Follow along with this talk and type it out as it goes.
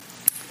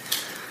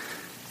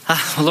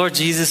Lord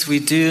Jesus, we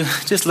do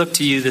just look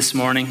to you this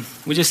morning.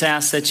 We just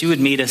ask that you would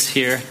meet us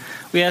here.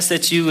 We ask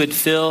that you would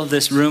fill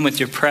this room with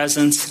your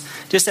presence,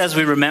 just as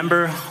we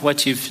remember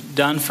what you've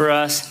done for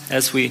us,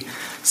 as we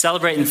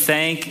celebrate and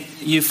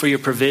thank you for your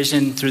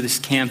provision through this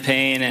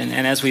campaign,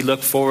 and as we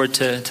look forward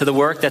to the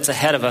work that's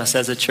ahead of us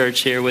as a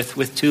church here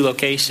with 2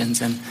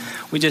 locations. And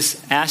we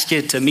just ask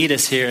you to meet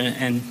us here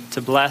and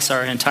to bless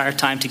our entire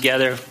time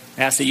together.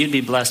 Ask that you'd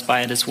be blessed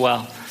by it as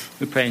well.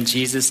 We pray in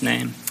Jesus'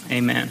 name.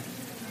 Amen.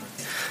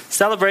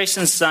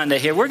 Celebration Sunday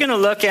here. We're going to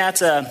look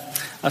at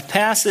a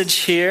passage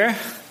here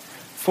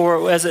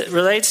for as it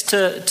relates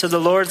to the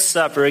Lord's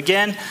Supper.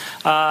 Again,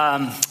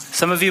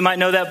 some of you might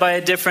know that by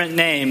a different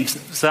name.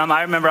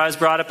 I remember I was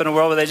brought up in a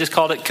world where they just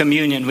called it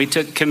communion. We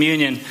took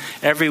communion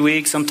every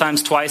week,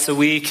 sometimes twice a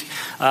week.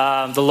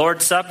 The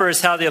Lord's Supper is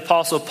how the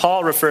Apostle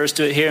Paul refers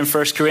to it here in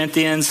 1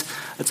 Corinthians.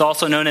 It's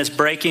also known as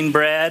breaking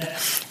bread.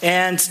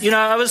 And,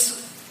 I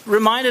was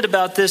reminded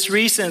about this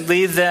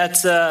recently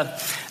that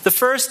the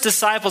first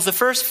disciples, the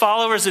first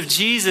followers of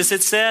Jesus,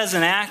 it says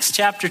in Acts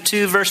chapter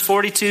 2, verse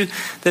 42,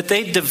 that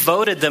they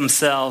devoted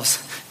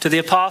themselves to the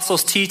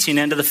apostles' teaching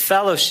and to the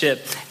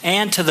fellowship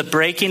and to the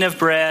breaking of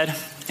bread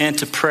and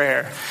to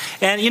prayer.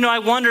 And, I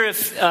wonder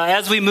if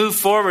as we move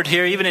forward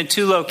here, even in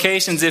 2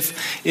 locations,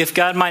 if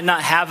God might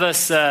not have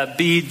us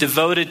be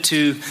devoted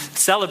to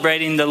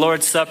celebrating the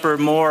Lord's Supper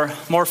more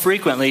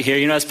frequently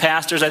here. As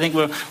pastors, I think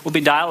we'll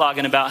be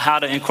dialoguing about how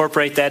to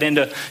incorporate that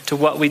into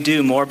what we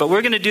do more. But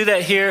we're going to do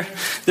that here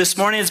this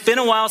morning. It's been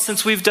a while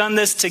since we've done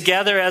this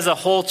together as a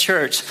whole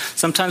church.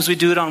 Sometimes we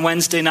do it on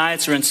Wednesday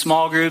nights or in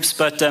small groups,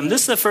 but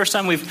this is the first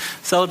time we've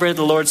celebrated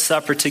the Lord's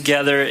Supper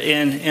together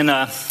in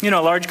a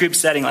large group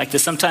setting like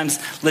this. Sometimes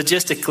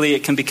logistically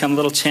it can become a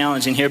little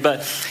challenging here.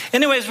 But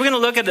anyways, we're going to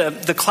look at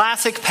the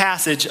classic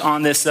passage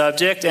on this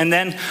subject, and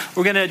then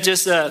we're going to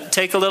just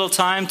take a little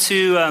time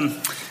to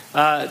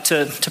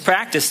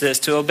practice this,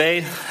 to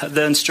obey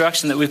the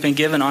instruction that we've been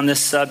given on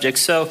this subject.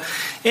 So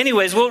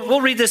anyways,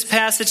 we'll read this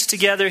passage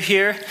together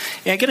here,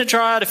 and I'm going to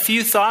draw out a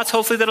few thoughts,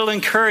 hopefully that'll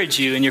encourage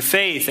you in your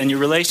faith and your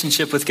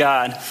relationship with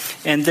God.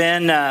 And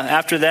then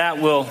after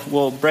that,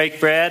 we'll break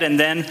bread, and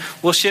then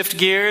we'll shift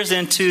gears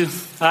into,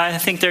 I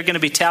think they're going to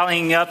be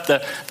tallying up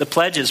the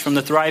pledges from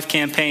the Thrive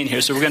campaign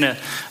here. So we're going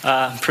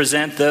to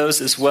present those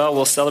as well.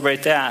 We'll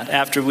celebrate that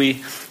after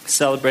we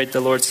celebrate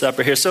the Lord's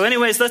Supper here. So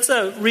anyways, let's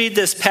read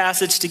this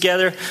passage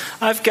together.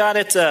 I've got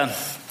it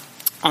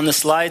on the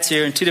slides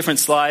here in 2 different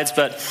slides,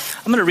 but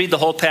I'm going to read the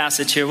whole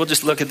passage here. We'll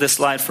just look at this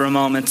slide for a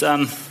moment.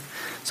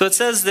 So it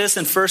says this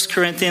in 1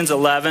 Corinthians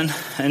 11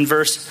 and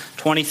verse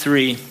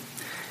 23.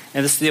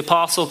 And this is the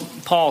Apostle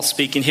Paul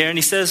speaking here. And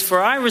he says,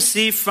 "For I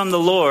received from the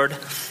Lord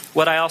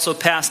what I also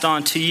passed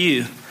on to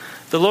you.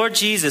 The Lord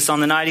Jesus, on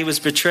the night he was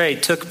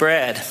betrayed, took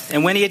bread,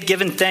 and when he had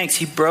given thanks,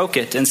 he broke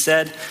it and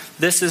said,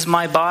 'This is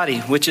my body,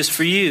 which is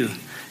for you.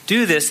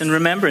 Do this in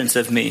remembrance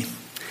of me.'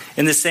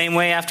 In the same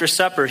way, after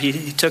supper,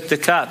 he took the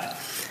cup,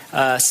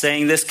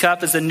 saying, 'This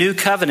cup is a new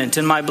covenant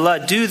in my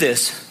blood. Do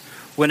this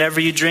whenever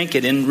you drink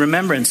it in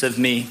remembrance of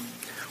me.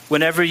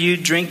 Whenever you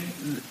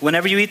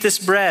eat this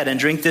bread and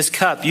drink this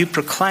cup, you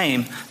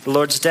proclaim the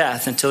Lord's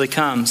death until he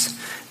comes.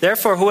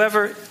 Therefore,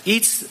 whoever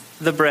eats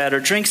the bread or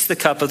drinks the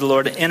cup of the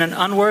Lord in an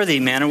unworthy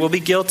manner will be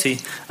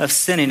guilty of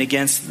sinning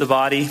against the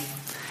body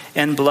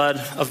and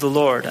blood of the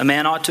Lord. A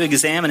man ought to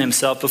examine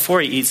himself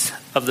before he eats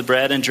of the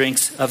bread and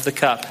drinks of the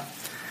cup.'"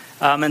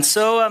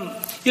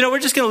 We're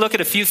just going to look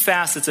at a few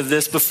facets of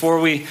this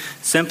before we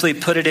simply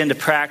put it into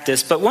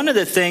practice. But one of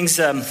the things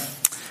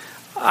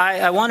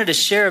I wanted to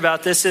share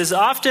about this is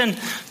often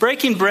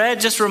breaking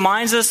bread just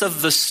reminds us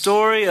of the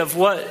story of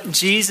what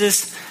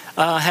Jesus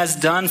has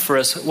done for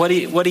us, what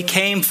he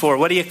came for,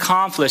 what he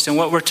accomplished, and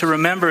what we're to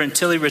remember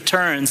until he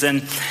returns.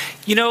 And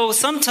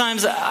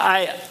sometimes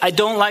I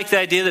don't like the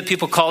idea that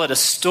people call it a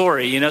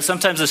story.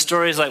 Sometimes the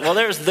story is like, well,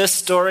 there's this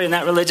story and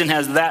that religion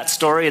has that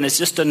story, and it's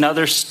just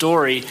another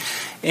story.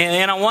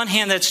 And on one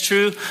hand, that's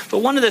true. But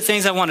one of the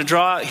things I want to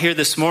draw out here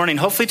this morning,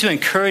 hopefully to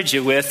encourage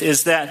you with,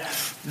 is that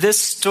this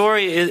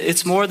story,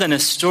 it's more than a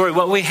story.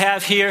 What we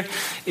have here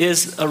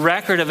is a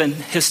record of an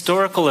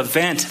historical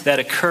event that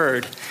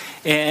occurred.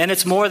 And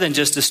it's more than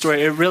just a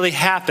story. It really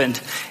happened.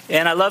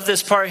 And I love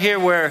this part here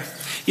where,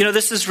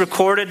 this is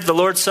recorded. The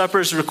Lord's Supper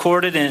is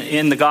recorded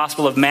in the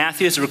Gospel of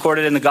Matthew. It's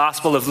recorded in the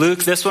Gospel of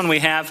Luke. This one we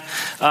have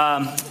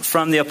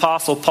from the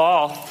Apostle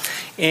Paul.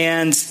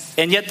 And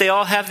yet they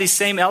all have these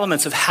same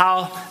elements of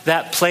how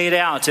that played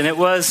out. And it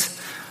was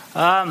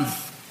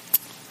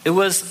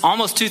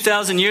almost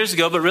 2,000 years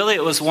ago, but really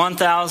it was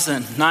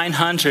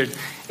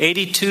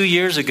 1,982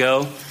 years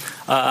ago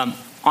on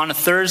a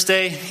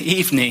Thursday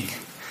evening.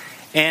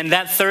 And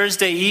that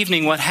Thursday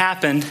evening, what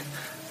happened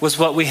was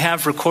what we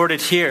have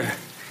recorded here.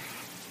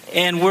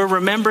 And we're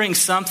remembering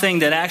something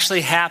that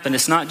actually happened.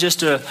 It's not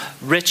just a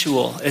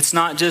ritual. It's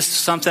not just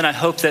something I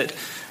hope that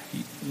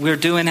we're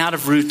doing out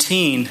of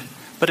routine,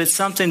 but it's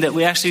something that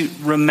we actually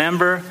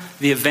remember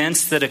the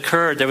events that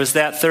occurred. There was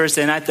that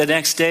Thursday night. The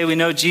next day, we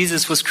know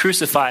Jesus was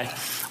crucified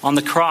on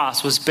the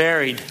cross, was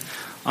buried.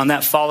 On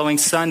that following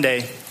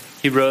Sunday,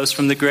 he rose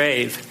from the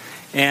grave.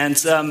 And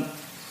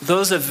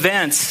those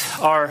events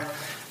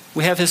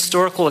we have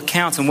historical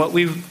accounts, and what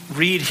we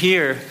read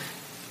here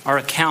are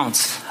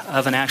accounts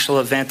of an actual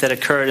event that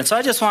occurred. And so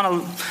I just want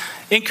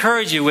to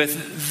encourage you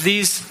with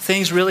these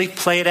things really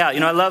played out.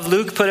 I love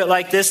Luke put it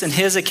like this in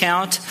his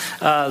account.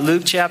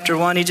 Luke chapter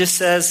 1, he just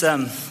says,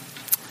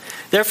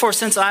 therefore,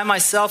 since I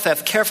myself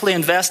have carefully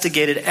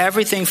investigated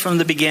everything from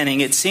the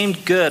beginning, it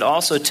seemed good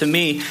also to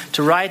me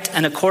to write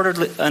an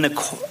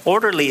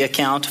orderly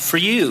account for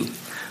you,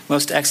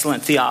 most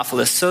excellent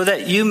Theophilus, so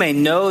that you may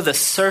know the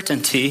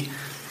certainty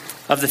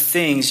of the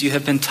things you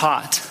have been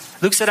taught.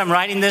 Luke said, I'm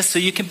writing this so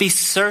you can be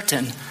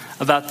certain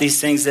about these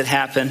things that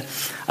happen.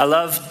 I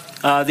love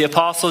the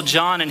Apostle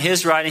John in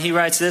his writing. He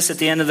writes this at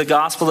the end of the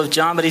Gospel of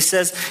John, but he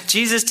says,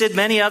 Jesus did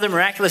many other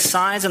miraculous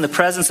signs in the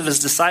presence of his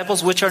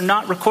disciples, which are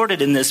not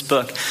recorded in this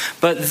book.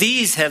 But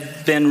these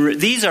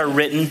are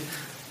written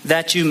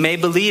that you may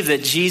believe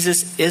that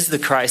Jesus is the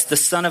Christ, the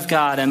Son of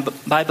God, and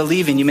by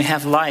believing you may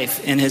have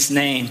life in his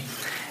name.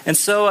 And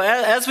so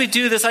as we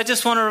do this, I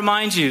just want to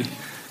remind you,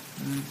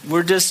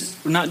 we're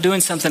not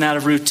doing something out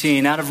of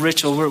routine, out of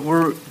ritual.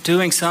 We're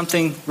doing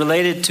something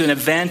related to an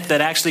event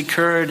that actually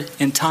occurred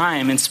in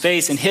time, in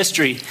space, in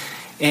history.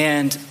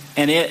 And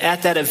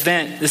at that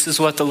event, this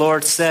is what the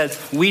Lord said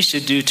we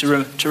should do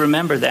to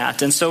remember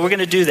that. And so we're going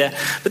to do that.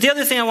 But the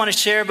other thing I want to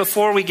share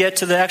before we get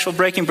to the actual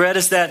breaking bread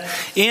is that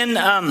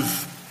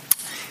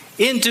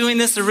in doing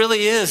this,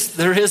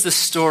 there is a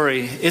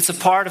story. It's a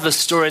part of a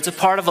story. It's a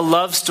part of a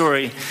love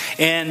story.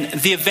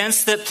 And the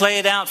events that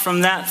played out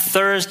from that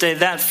Thursday,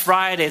 that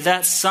Friday,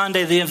 that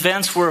Sunday, the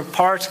events were a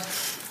part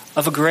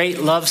of a great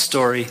love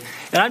story.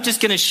 And I'm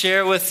just going to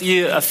share with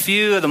you a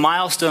few of the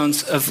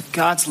milestones of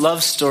God's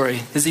love story,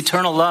 his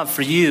eternal love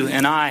for you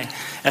and I,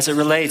 as it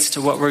relates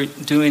to what we're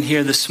doing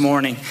here this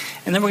morning.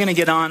 And then we're going to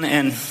get on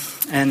and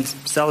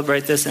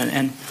celebrate this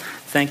and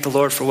thank the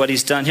Lord for what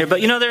he's done here.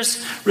 But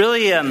there's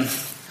really...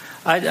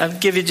 I'll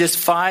give you just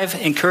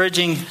 5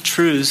 encouraging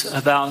truths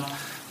about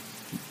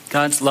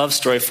God's love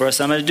story for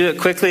us. I'm going to do it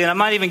quickly, and I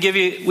might even give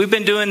you, we've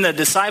been doing the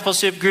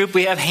discipleship group.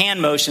 We have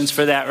hand motions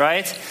for that,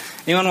 right?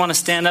 Anyone want to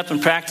stand up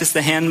and practice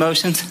the hand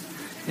motions?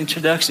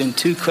 Introduction,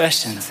 2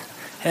 questions.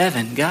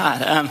 Heaven,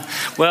 God.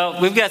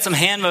 Well, we've got some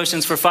hand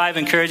motions for 5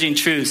 encouraging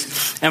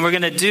truths, and we're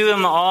going to do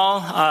them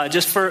all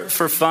just for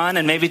fun,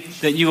 and maybe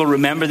that you will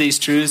remember these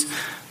truths.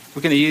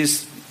 We're going to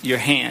use your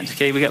hand.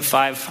 Okay, we got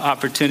 5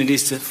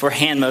 opportunities for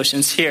hand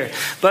motions here.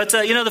 But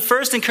the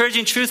first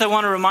encouraging truth I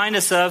want to remind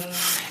us of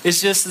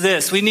is just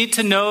this: we need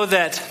to know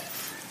that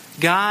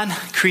God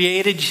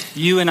created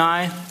you and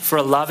I for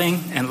a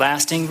loving and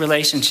lasting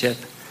relationship.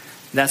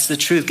 That's the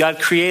truth. God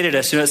created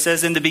us. It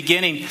says in the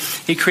beginning,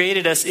 he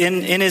created us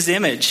in his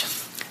image.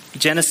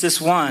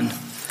 Genesis 1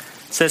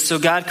 says, so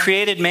God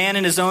created man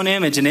in his own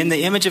image, and in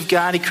the image of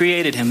God he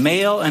created him.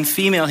 Male and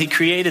female he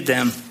created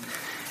them.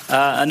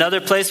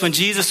 Another place, when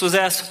Jesus was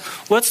asked,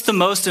 what's the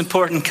most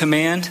important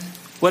command?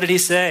 What did he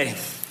say?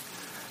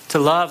 To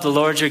love the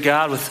Lord your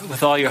God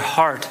with all your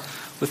heart,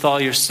 with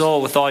all your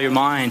soul, with all your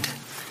mind.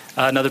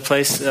 Another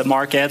place,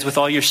 Mark adds, with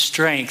all your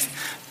strength.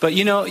 But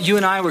you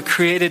and I were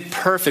created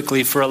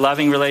perfectly for a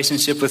loving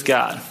relationship with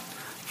God.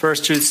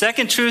 First truth.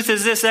 Second truth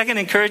is this, second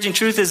encouraging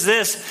truth is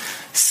this: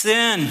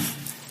 sin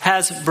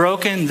has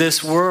broken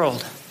this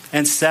world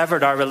and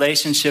severed our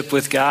relationship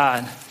with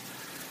God.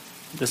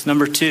 That's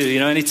number 2.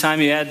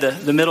 Anytime you add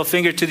the middle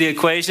finger to the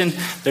equation,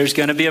 there's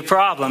going to be a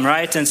problem,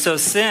 right? And so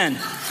sin,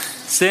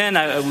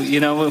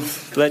 we'll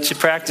let you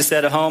practice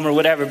that at home or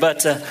whatever.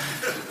 But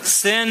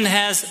sin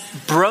has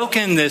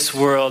broken this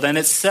world and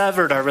it's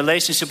severed our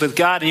relationship with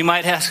God. And you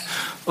might ask,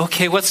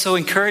 okay, what's so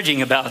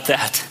encouraging about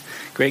that?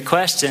 Great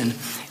question.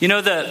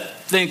 The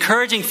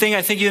encouraging thing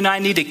I think you and I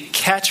need to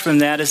catch from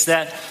that is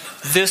that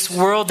this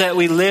world that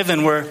we live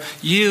in, where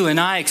you and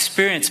I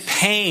experience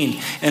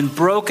pain and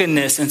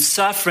brokenness and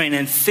suffering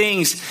and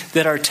things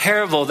that are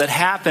terrible that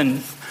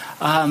happen,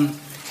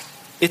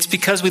 it's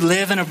because we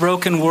live in a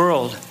broken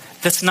world.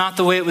 That's not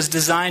the way it was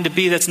designed to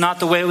be. That's not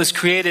the way it was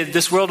created.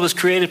 This world was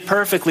created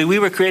perfectly. We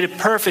were created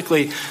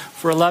perfectly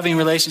for a loving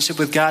relationship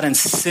with God, and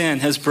sin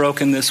has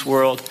broken this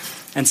world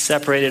and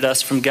separated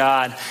us from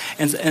God.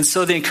 And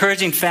so the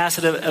encouraging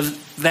facet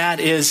of that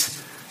is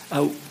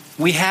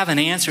we have an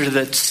answer to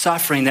the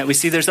suffering that we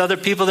see. There's other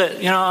people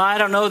that, I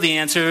don't know the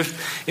answer.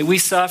 We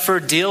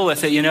suffer, deal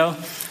with it,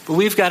 But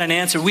we've got an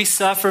answer. We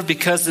suffer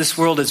because this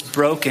world is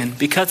broken,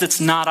 because it's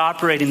not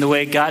operating the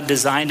way God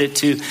designed it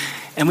to.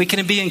 And we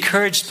can be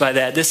encouraged by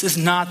that. This is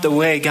not the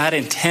way God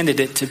intended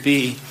it to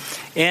be.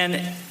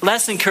 And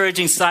less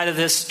encouraging side of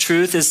this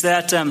truth is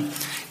that,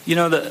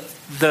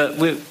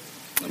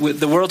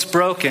 the world's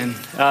broken.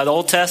 The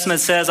Old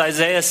Testament says,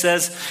 Isaiah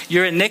says,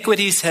 your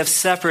iniquities have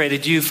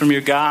separated you from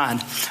your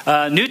God.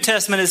 New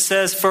Testament, it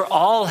says, for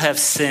all have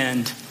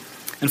sinned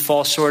and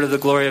fall short of the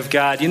glory of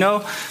God.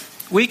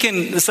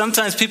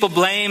 Sometimes people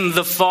blame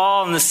the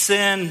fall and the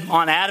sin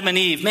on Adam and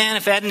Eve. Man,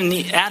 if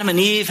Adam and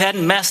Eve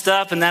hadn't messed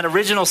up in that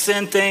original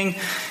sin thing,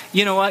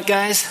 you know what,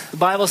 guys? The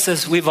Bible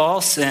says we've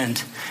all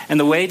sinned, and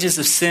the wages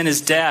of sin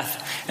is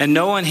death. And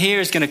no one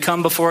here is going to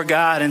come before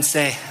God and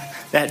say,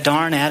 that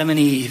darn Adam and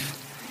Eve.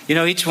 You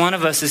know, each one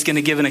of us is going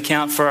to give an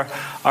account for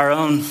our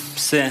own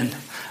sin.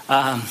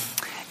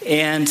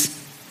 And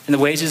the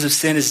wages of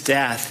sin is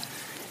death.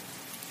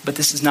 But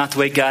this is not the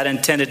way God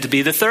intended to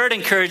be. The third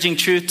encouraging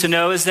truth to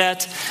know is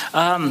that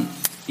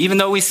even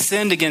though we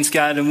sinned against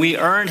God and we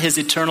earned his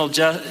eternal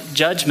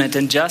judgment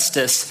and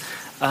justice,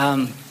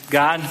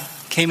 God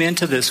came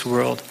into this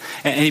world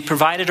and he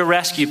provided a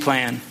rescue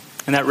plan.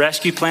 And that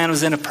rescue plan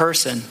was in a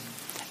person.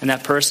 And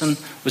that person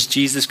was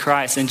Jesus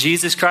Christ. And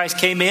Jesus Christ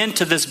came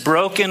into this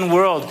broken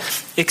world,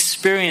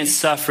 experienced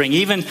suffering,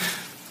 even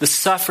the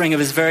suffering of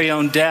his very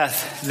own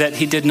death that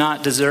he did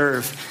not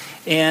deserve.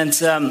 And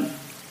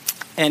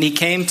he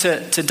came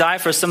to die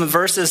for us. Some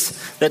verses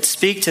that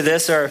speak to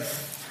this are,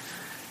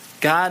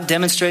 God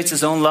demonstrates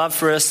his own love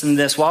for us in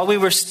this. While we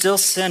were still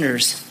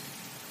sinners,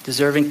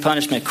 deserving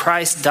punishment,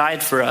 Christ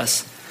died for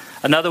us.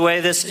 Another way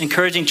this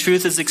encouraging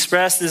truth is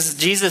expressed is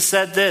Jesus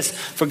said this,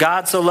 "For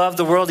God so loved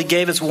the world, he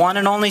gave his one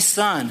and only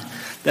Son,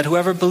 that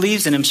whoever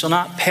believes in him shall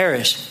not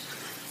perish,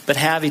 but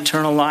have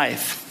eternal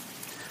life."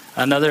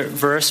 Another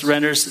verse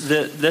renders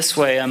this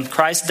way,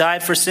 Christ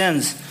died for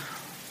sins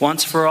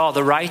once for all,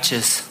 the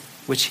righteous,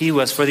 which he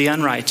was for the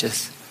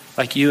unrighteous,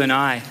 like you and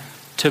I,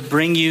 to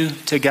bring you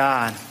to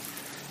God.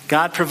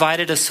 God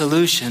provided a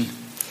solution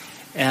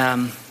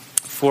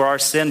for our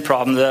sin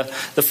problem.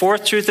 The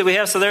fourth truth that we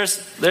have, so there's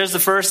the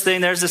first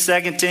thing, there's the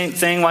second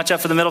thing, watch out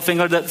for the middle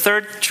finger. The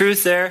third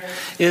truth there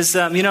is,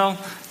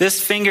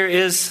 this finger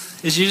is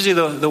usually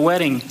the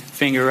wedding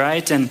finger,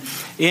 right? And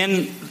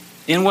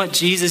in what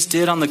Jesus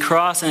did on the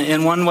cross, and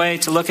in one way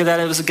to look at that,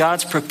 it was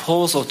God's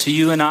proposal to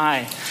you and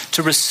I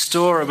to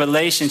restore a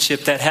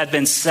relationship that had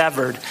been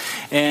severed.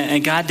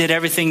 And God did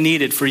everything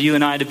needed for you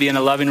and I to be in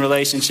a loving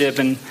relationship.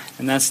 And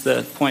that's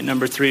the point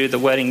number 3, the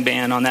wedding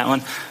band on that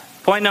one.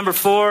 Point number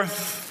 4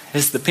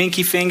 is the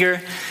pinky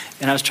finger.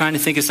 And I was trying to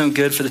think of something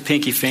good for the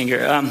pinky finger.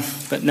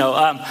 But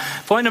no.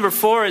 Point number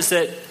 4 is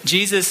that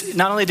Jesus,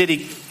 not only did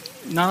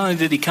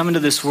he come into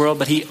this world,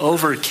 but he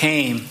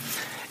overcame.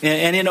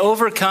 And in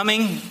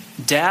overcoming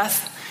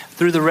death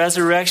through the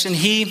resurrection,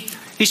 he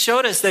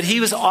showed us that he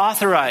was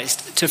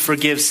authorized to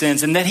forgive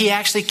sins and that he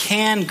actually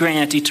can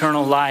grant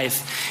eternal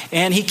life.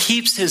 And he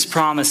keeps his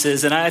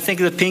promises. And I think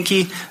of a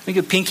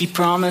pinky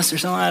promise or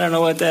something. I don't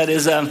know what that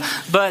is.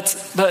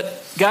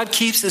 But God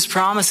keeps his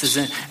promises.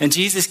 And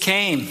Jesus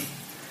came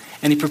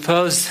and he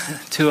proposed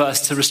to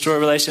us to restore a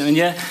relationship. And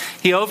yet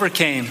he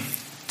overcame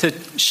to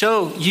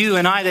show you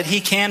and I that he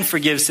can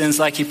forgive sins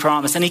like he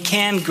promised. And he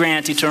can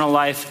grant eternal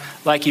life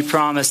like he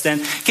promised, and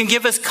can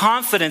give us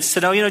confidence to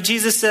know,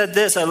 Jesus said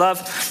this. I love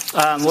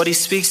what he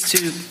speaks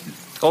to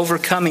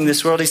overcoming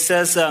this world. He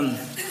says,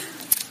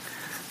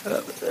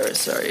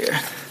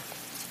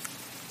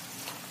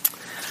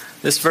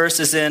 this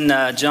verse is in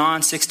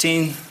John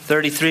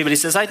 16:33, but he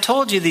says, "I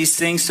told you these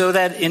things so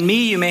that in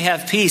me you may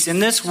have peace.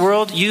 In this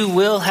world you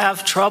will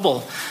have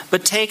trouble,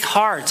 but take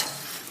heart.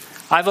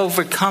 I've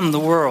overcome the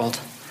world."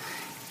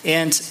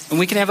 And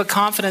we can have a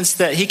confidence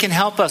that he can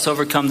help us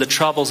overcome the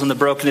troubles and the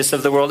brokenness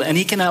of the world, and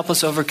he can help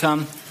us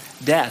overcome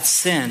death,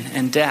 sin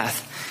and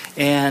death.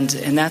 And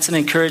that's an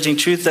encouraging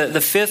truth. The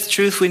fifth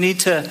truth we need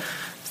to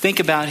think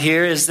about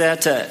here is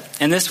that,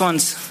 and this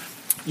one's,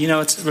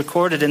 it's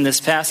recorded in this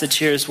passage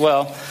here as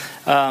well.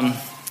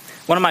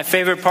 One of my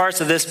favorite parts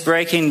of this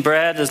breaking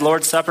bread, this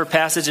Lord's Supper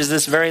passage, is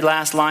this very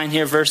last line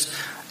here, verse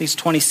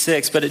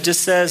 26, but it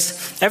just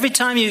says, "Every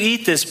time you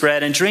eat this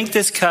bread and drink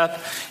this cup,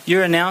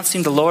 you're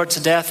announcing the Lord's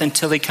death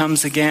until he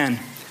comes again."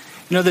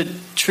 The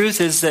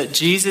truth is that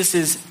Jesus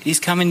he's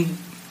coming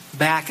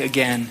back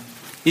again.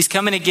 He's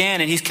coming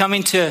again, and he's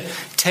coming to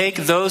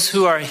take those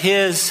who are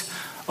his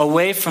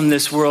away from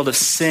this world of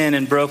sin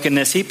and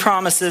brokenness. He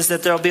promises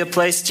that there'll be a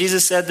place.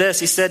 Jesus said this.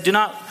 He said, "Do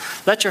not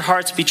let your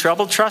hearts be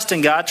troubled. Trust in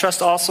God.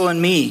 Trust also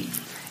in me.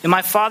 In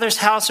my Father's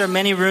house are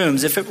many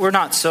rooms. If it were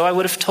not so, I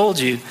would have told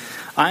you.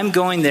 I'm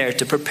going there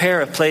to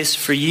prepare a place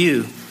for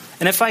you.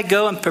 And if I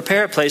go and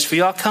prepare a place for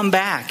you, I'll come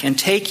back and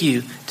take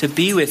you to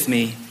be with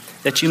me,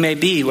 that you may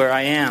be where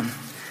I am."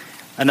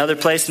 Another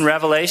place in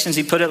Revelations,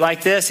 he put it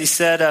like this. He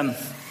said,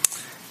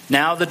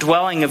 "Now the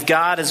dwelling of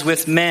God is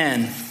with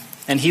men,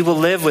 and he will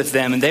live with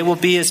them, and they will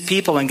be his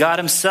people, and God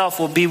himself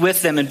will be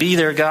with them and be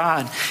their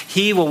God.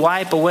 He will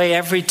wipe away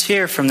every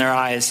tear from their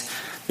eyes.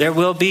 There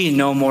will be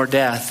no more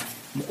death,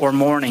 or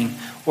mourning,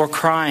 or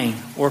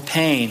crying, or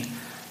pain,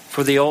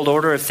 for the old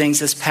order of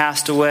things has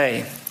passed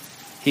away."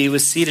 He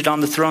was seated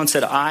on the throne and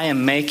said, "I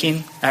am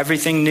making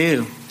everything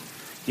new."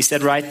 He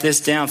said, "Write this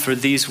down, for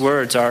these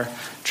words are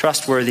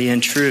trustworthy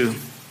and true."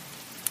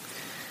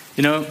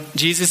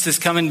 Jesus is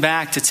coming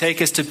back to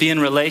take us to be in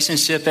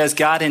relationship as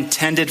God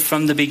intended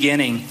from the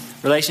beginning.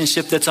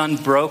 Relationship that's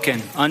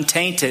unbroken,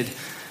 untainted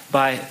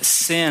by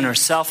sin or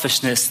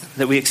selfishness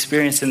that we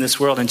experience in this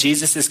world. And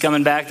Jesus is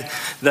coming back.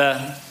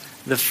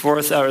 The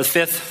fourth or the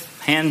fifth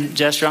hand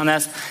gesture on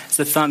that is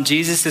the thumb.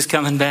 Jesus is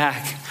coming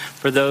back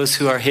for those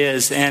who are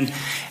his. And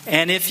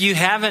if you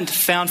haven't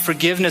found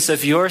forgiveness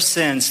of your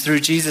sins through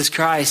Jesus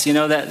Christ,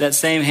 that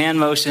same hand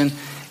motion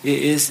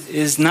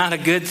is not a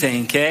good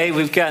thing, okay?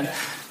 We've got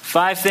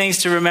 5 things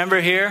to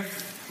remember here.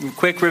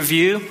 quick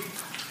review.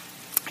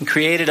 He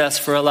created us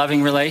for a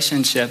loving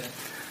relationship.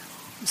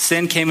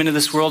 Sin came into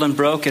this world and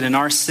broke it, and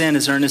our sin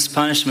has earned its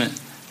punishment.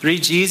 3,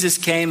 Jesus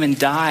came and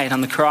died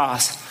on the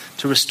cross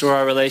to restore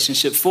our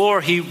relationship.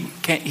 4,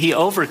 he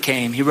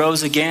overcame. He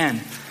rose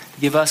again to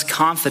give us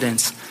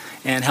confidence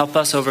and help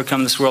us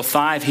overcome this world.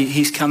 5,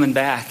 he's coming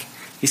back.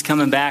 He's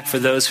coming back for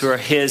those who are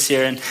his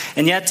here.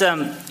 And yet,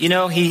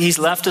 he's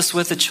left us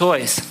with a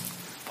choice.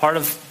 Part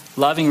of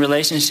loving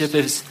relationship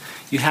is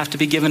you have to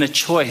be given a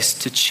choice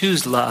to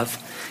choose love.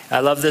 I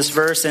love this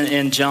verse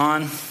in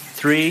John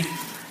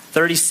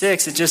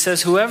 3:36. It just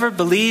says, whoever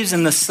believes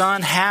in the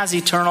Son has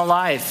eternal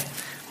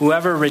life.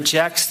 Whoever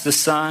rejects the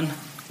Son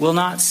will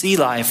not see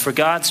life, for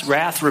God's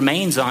wrath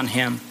remains on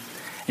him.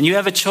 And you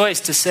have a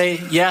choice to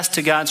say yes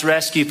to God's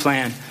rescue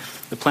plan.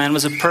 The plan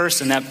was a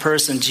person, that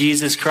person,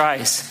 Jesus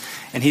Christ.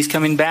 And he's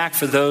coming back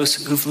for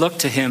those who've looked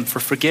to him for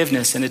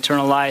forgiveness and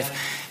eternal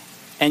life.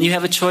 And you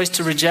have a choice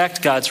to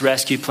reject God's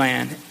rescue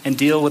plan and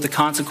deal with the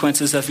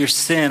consequences of your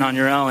sin on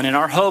your own. And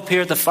our hope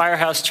here at the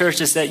Firehouse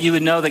Church is that you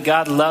would know that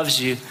God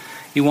loves you.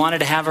 He wanted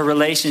to have a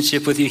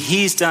relationship with you.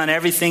 He's done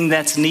everything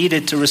that's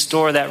needed to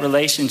restore that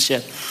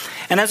relationship.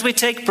 And as we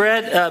break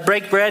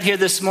bread here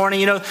this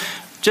morning,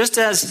 just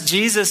as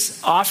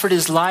Jesus offered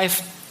his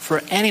life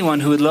for anyone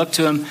who would look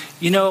to him,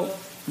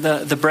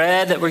 the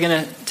bread that we're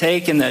going to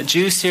take and the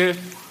juice here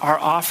are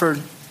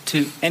offered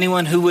to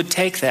anyone who would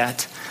take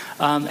that.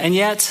 And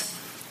yet,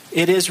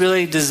 it is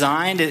really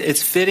designed,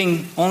 it's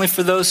fitting only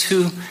for those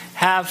who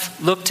have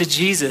looked to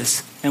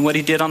Jesus and what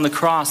he did on the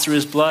cross through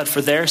his blood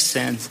for their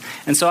sins.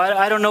 And so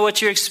I don't know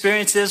what your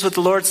experience is with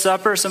the Lord's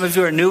Supper. Some of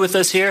you are new with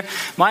us here.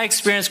 My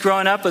experience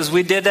growing up was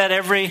we did that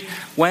every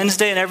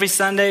Wednesday and every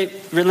Sunday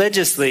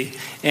religiously.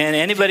 And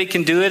anybody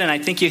can do it, and I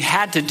think you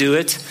had to do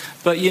it.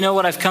 But you know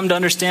what I've come to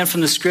understand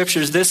from the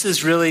scriptures? This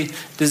is really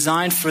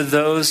designed for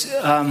those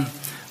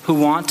who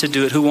want to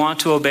do it, who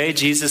want to obey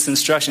Jesus'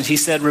 instructions. He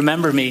said,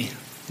 remember me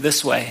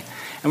this way.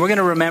 And we're going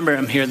to remember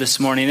him here this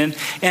morning.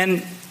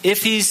 And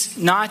if he's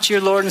not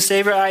your Lord and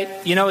Savior,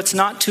 it's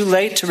not too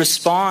late to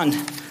respond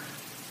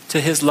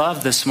to his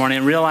love this morning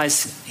and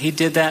realize he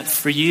did that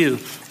for you.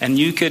 And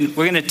we're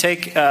going to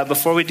take,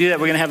 before we do that,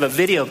 we're going to have a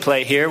video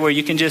play here where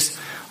you can just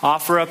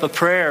offer up a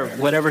prayer,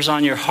 whatever's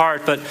on your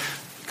heart. But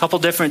a couple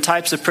different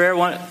types of prayer.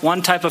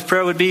 One type of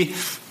prayer would be,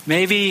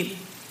 maybe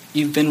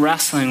you've been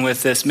wrestling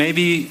with this.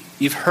 Maybe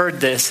you've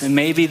heard this. And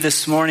maybe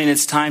this morning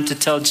it's time to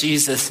tell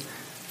Jesus,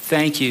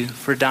 thank you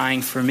for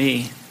dying for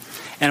me.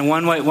 And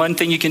one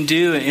thing you can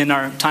do in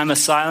our time of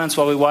silence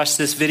while we watch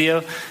this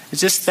video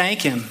is just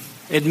thank him.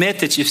 Admit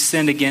that you've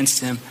sinned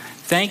against him.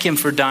 Thank him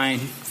for dying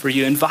for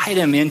you. Invite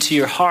him into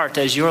your heart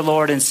as your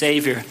Lord and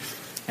Savior.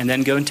 And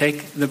then go and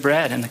take the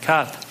bread and the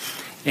cup.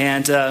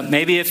 And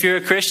maybe if you're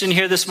a Christian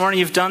here this morning,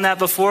 you've done that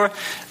before.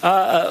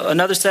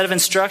 Another set of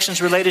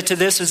instructions related to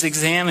this is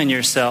examine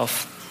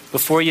yourself.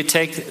 Before you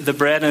take the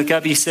bread and the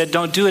cup, he said,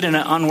 don't do it in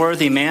an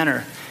unworthy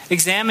manner.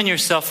 Examine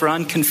yourself for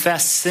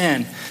unconfessed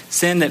sin.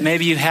 Sin that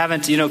maybe you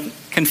haven't,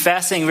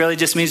 confessing really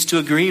just means to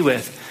agree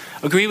with.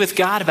 Agree with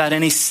God about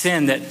any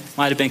sin that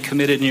might have been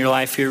committed in your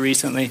life here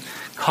recently.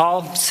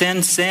 Call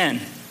sin, sin.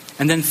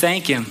 And then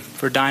thank him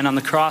for dying on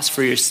the cross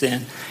for your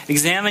sin.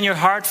 Examine your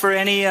heart for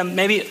any,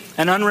 maybe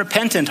an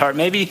unrepentant heart.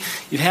 Maybe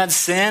you've had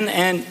sin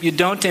and you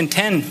don't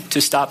intend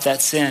to stop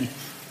that sin.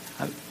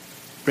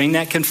 Bring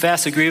that,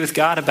 confess, agree with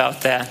God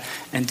about that,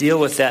 and deal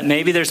with that.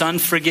 Maybe there's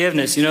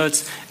unforgiveness.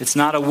 It's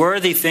not a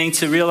worthy thing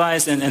to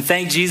realize and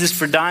thank Jesus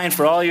for dying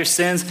for all your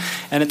sins.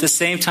 And at the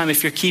same time,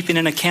 if you're keeping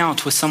an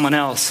account with someone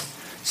else,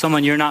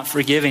 someone you're not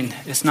forgiving,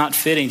 it's not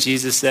fitting,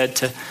 Jesus said,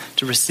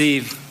 to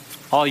receive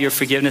all your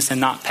forgiveness and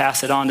not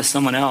pass it on to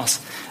someone else.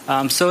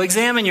 So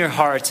examine your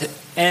heart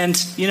and,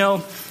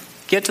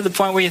 get to the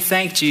point where you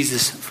thank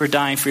Jesus for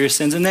dying for your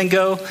sins, and then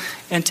go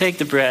and take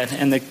the bread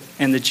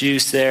and the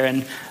juice there.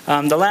 And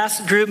the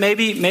last group,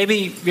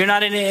 maybe you're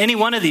not in any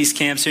one of these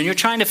camps and you're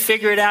trying to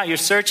figure it out, you're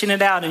searching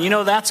it out, and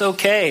that's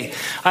okay.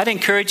 I'd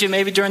encourage you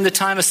maybe during the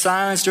time of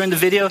silence, during the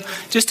video,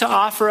 just to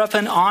offer up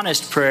an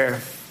honest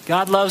prayer.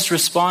 God loves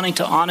responding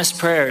to honest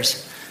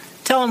prayers.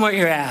 Tell him where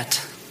you're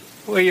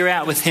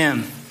at with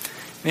him.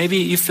 Maybe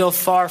you feel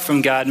far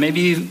from God.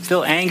 Maybe you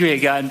feel angry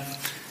at God.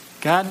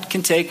 God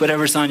can take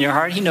whatever's on your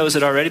heart. He knows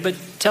it already, but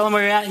tell him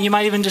where you're at. And you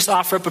might even just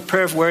offer up a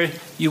prayer of where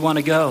you want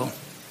to go.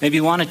 Maybe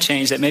you want to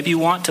change that. Maybe you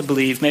want to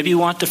believe. Maybe you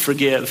want to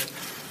forgive.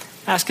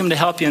 Ask him to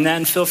help you in that,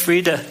 and feel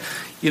free to,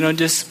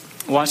 just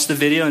watch the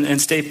video and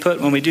stay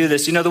put when we do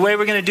this. The way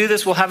we're going to do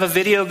this, we'll have a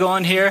video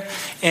going here,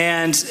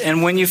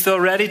 and when you feel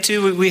ready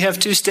to, we have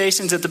 2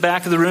 stations at the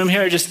back of the room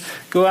here. Just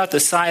go out the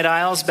side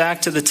aisles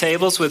back to the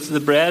tables with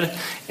the bread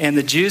and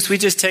the juice. We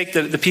just take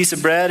the piece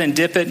of bread and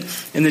dip it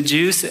in the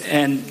juice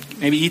and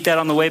maybe eat that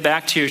on the way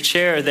back to your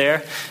chair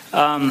there.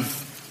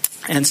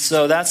 And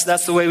so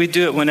that's the way we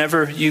do it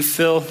whenever you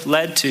feel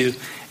led to.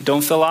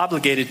 Don't feel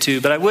obligated to.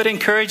 But I would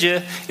encourage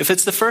you, if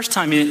it's the first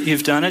time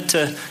you've done it,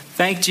 to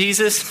thank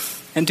Jesus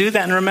and do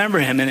that and remember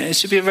him. And it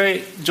should be a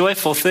very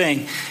joyful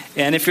thing.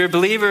 And if you're a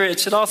believer, it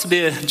should also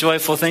be a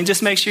joyful thing.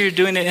 Just make sure you're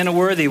doing it in a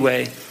worthy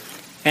way.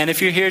 And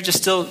if you're here just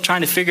still trying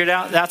to figure it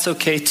out, that's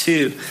okay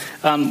too.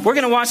 We're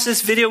going to watch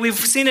this video. We've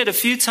seen it a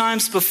few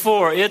times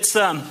before. It's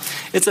a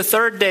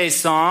Third Day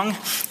song,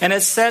 and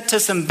it's set to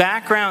some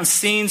background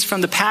scenes from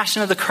the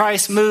Passion of the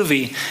Christ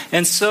movie.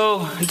 And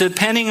so,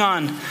 depending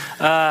on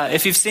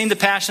if you've seen the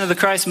Passion of the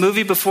Christ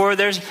movie before,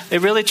 they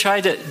really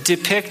tried to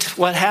depict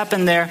what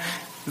happened there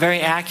very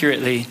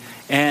accurately.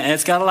 And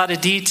it's got a lot of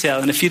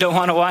detail. And if you don't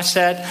want to watch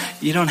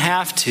that, you don't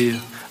have to.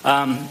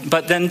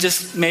 But then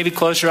just maybe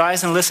close your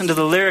eyes and listen to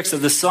the lyrics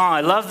of the song.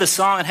 I love the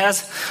song. It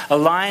has a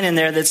line in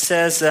there that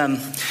says,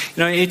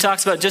 he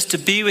talks about just to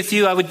be with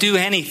you, I would do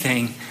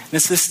anything. And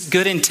it's this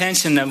good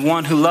intention of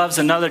one who loves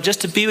another.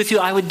 Just to be with you,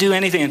 I would do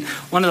anything. And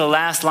one of the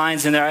last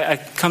lines in there, I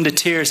come to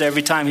tears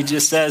every time. He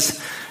just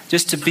says,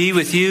 just to be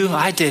with you,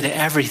 I did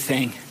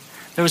everything.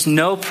 There was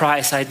no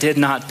price I did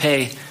not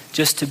pay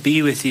just to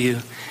be with you.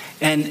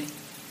 And,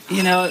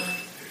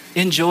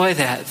 enjoy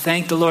that.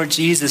 Thank the Lord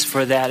Jesus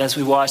for that as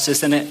we watch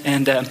this. And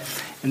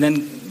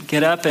then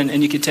get up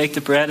and you can take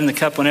the bread and the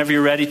cup whenever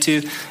you're ready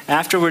to.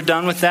 After we're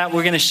done with that,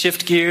 we're going to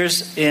shift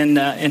gears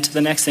into the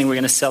next thing we're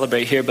going to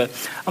celebrate here. But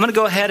I'm going to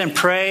go ahead and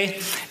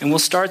pray, and we'll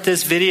start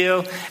this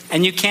video.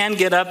 And you can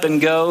get up and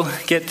go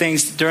get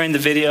things during the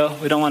video.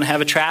 We don't want to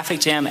have a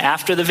traffic jam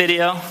after the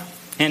video.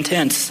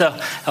 Hint. So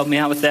help me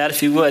out with that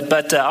if you would.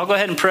 But I'll go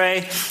ahead and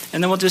pray,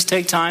 and then we'll just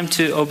take time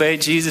to obey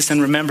Jesus and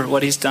remember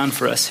what he's done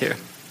for us here.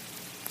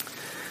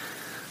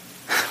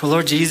 Well,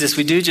 Lord Jesus,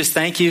 we do just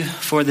thank you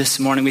for this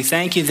morning. We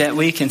thank you that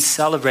we can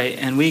celebrate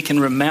and we can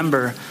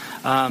remember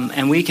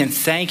and we can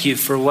thank you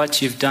for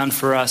what you've done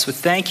for us. We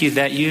thank you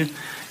that you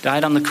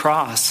died on the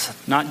cross,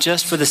 not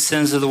just for the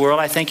sins of the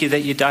world. I thank you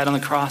that you died on the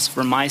cross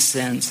for my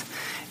sins.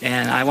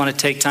 And I want to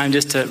take time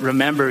just to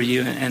remember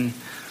you and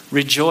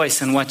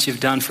rejoice in what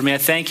you've done for me. I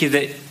thank you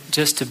that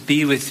just to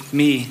be with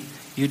me,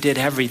 you did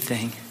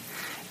everything.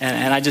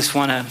 And I just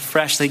want to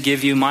freshly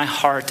give you my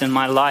heart and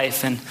my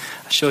life and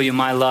show you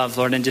my love,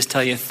 Lord, and just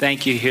tell you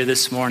thank you here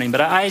this morning.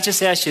 But I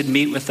just ask you to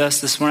meet with us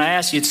this morning. I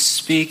ask you to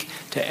speak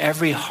to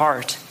every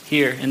heart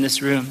here in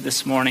this room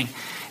this morning,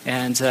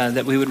 and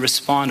that we would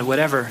respond to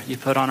whatever you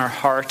put on our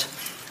heart.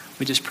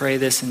 We just pray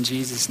this in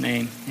Jesus'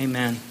 name.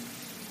 Amen.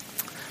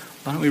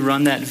 Why don't we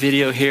run that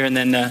video here, and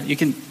then you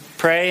can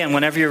pray, and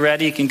whenever you're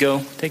ready, you can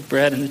go take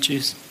bread and the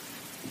juice.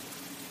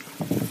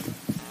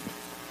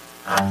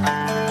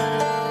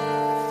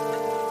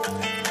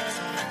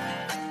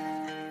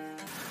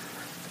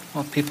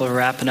 While people are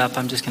wrapping up,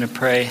 I'm just going to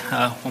pray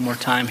one more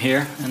time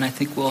here, and I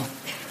think we'll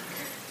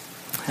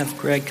have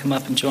Greg come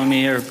up and join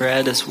me here, or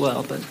Brad as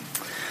well. But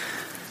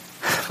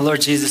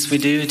Lord Jesus, we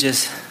do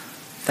just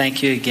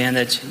thank you again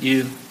that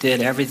you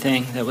did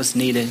everything that was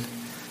needed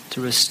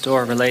to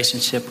restore a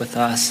relationship with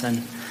us,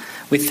 and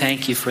we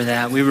thank you for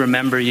that. We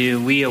remember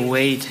you. We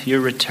await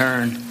your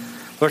return.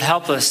 Lord,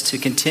 help us to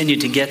continue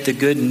to get the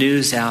good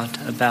news out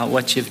about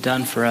what you've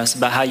done for us,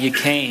 about how you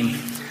came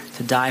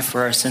to die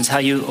for our sins, how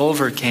you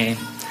overcame,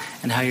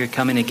 and how you're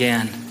coming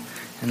again.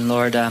 And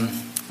Lord,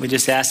 we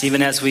just ask,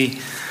 even as we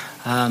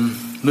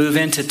move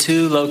into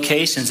 2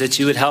 locations, that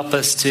you would help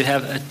us to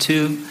have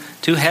two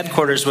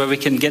headquarters where we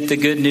can get the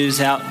good news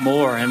out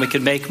more, and we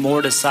could make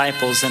more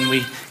disciples, and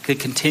we could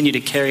continue to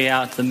carry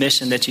out the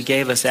mission that you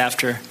gave us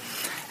after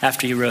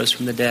you rose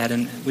from the dead.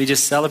 And we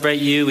just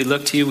celebrate you. We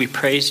look to you. We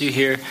praise you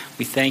here.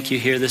 We thank you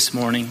here this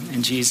morning.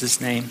 In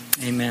Jesus' name,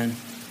 amen.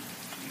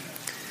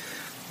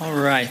 All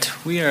right,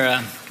 we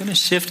are going to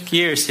shift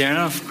gears here. I don't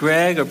know if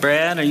Greg or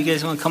Brad or you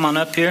guys want to come on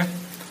up here.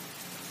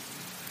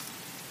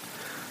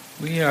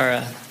 We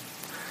are.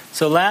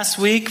 So last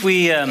week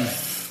we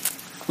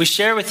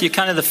shared with you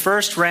kind of the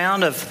first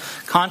round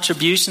of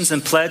contributions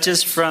and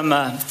pledges from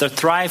the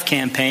Thrive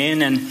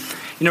campaign, and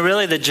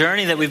really the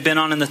journey that we've been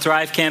on in the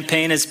Thrive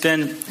campaign has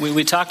been,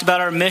 we talked about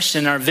our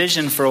mission, our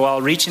vision for a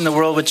while, reaching the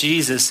world with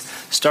Jesus,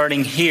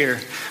 starting here.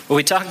 But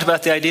we talked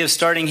about the idea of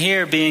starting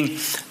here being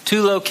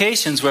 2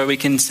 locations where we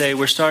can say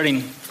we're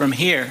starting from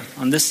here,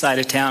 on this side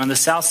of town, on the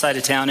south side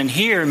of town, and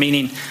here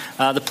meaning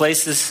the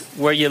places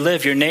where you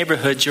live, your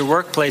neighborhoods, your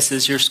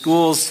workplaces, your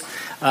schools,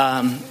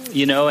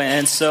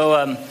 and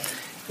so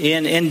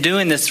in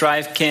doing this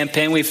Thrive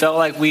campaign, we felt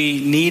like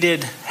we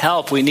needed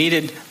help. We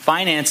needed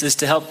finances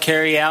to help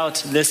carry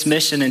out this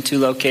mission in 2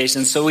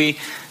 locations. So we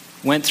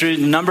went through a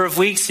number of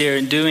weeks here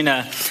and doing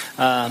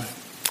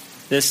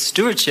this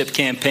stewardship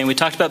campaign. We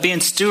talked about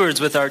being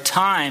stewards with our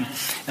time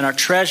and our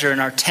treasure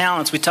and our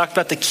talents. We talked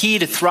about the key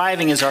to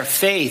thriving is our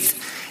faith.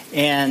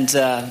 And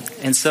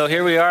so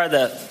here we are,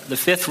 the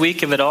 5th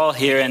week of it all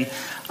here. And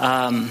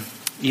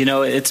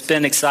it's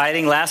been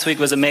exciting. Last week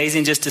was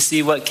amazing just to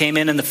see what came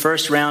in the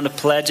first round of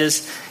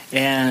pledges.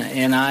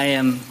 And I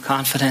am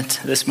confident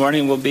this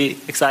morning will be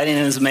exciting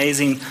and is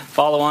amazing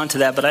follow on to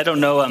that. But I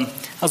don't know,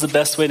 how's the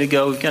best way to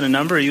go? We've got a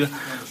number. You want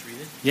to just read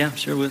it? Yeah,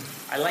 sure.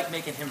 I like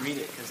making him read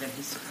it because then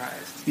he's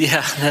surprised.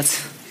 Yeah,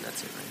 that's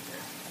it right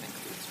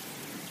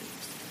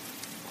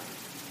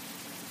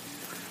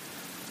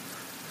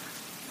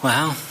there.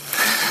 Wow.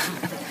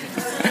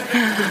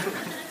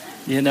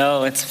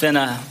 It's been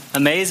an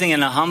amazing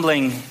and a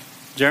humbling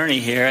journey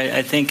here.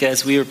 I think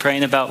as we were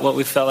praying about what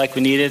we felt like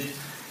we needed,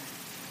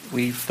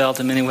 we felt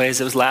in many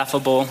ways it was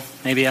laughable,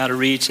 maybe out of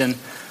reach. And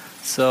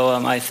so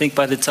I think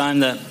by the time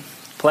the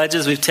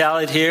pledges we've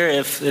tallied here,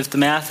 if the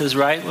math is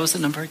right, what was the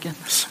number again?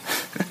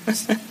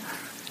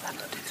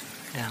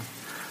 Yeah.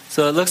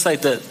 So it looks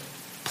like the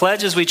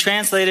pledges, we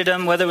translated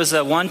them, whether it was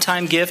a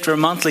one-time gift or a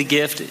monthly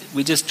gift,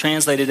 we just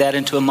translated that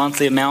into a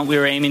monthly amount. We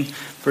were aiming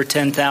for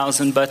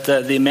 $10,000, but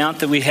the amount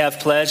that we have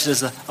pledged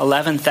is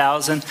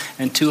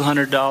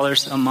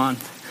 $11,200 a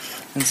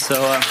month. And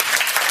so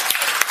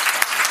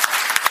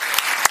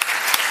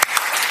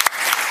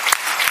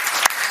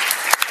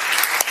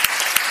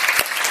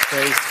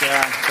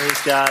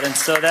praise God. And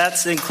so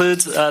that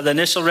includes the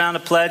initial round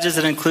of pledges.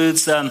 It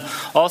includes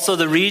also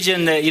the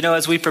region that,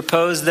 as we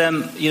proposed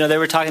them, they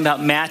were talking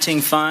about matching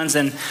funds.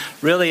 And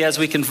really, as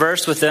we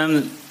conversed with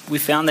them, we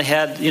found they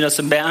had,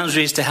 some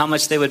boundaries to how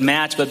much they would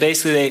match. But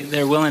basically,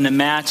 they're willing to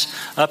match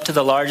up to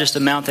the largest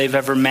amount they've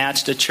ever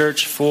matched a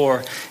church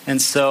for.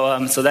 And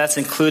so that's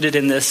included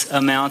in this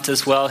amount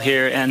as well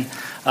here. And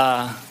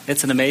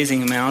it's an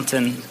amazing amount,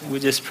 and we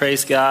just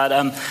praise God.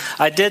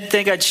 I did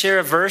think I'd share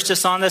a verse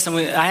just on this, and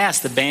I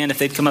asked the band if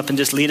they'd come up and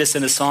just lead us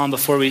in a song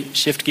before we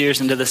shift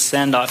gears into the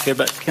send-off here.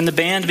 But can the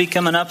band be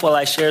coming up while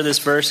I share this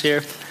verse here?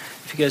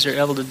 If you guys are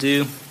able to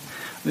do.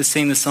 Let's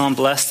sing the song,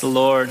 Bless the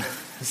Lord,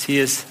 as He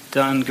has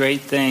done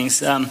great things.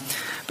 But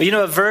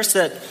a verse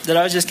that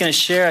I was just going to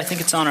share, I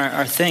think it's on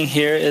our thing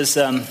here, is,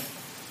 let's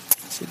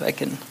see if I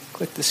can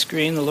click the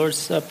screen, the Lord's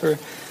Supper,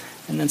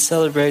 and then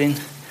celebrating.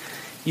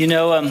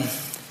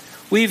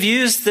 We've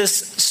used this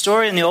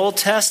story in the Old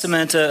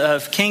Testament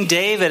of King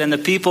David and the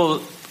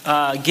people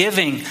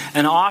giving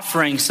an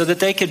offering so that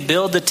they could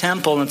build the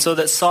temple, and so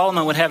that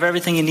Solomon would have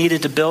everything he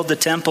needed to build the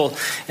temple.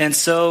 And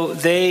so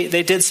they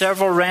did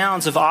several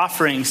rounds of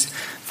offerings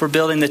for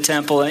building the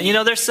temple.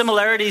 And there's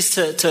similarities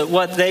to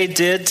what they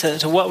did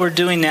to what we're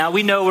doing now.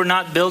 We know we're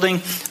not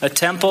building a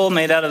temple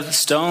made out of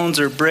stones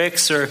or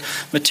bricks or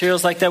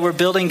materials like that. We're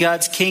building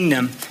God's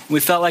kingdom. We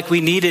felt like we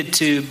needed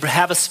to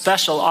have a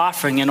special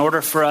offering in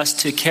order for us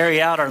to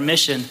carry out our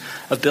mission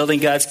of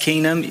building God's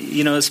kingdom,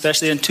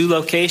 especially in 2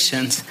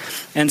 locations.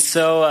 And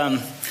so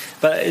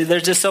but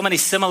there's just so many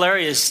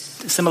similarities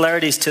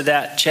to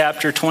that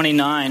chapter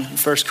 29,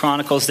 1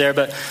 Chronicles there.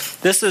 But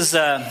this is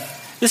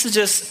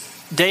just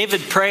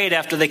David prayed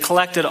after they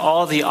collected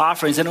all the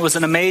offerings, and it was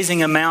an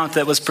amazing amount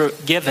that was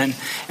given,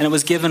 and it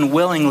was given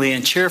willingly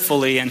and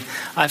cheerfully. And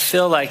I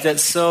feel like that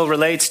so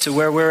relates to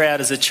where we're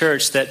at as a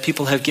church, that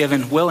people have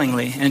given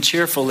willingly and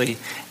cheerfully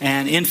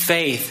and in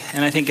faith.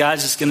 And I think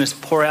God's just going to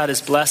pour out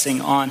His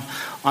blessing on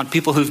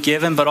people who've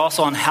given, but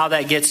also on how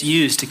that gets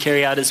used to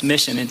carry out His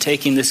mission and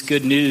taking this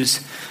good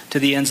news to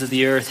the ends of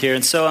the earth here.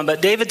 And so,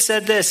 but David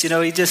said this,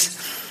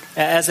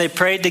 as they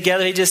prayed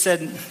together, he just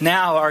said,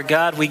 "Now, our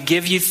God, we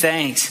give you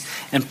thanks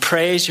and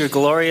praise your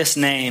glorious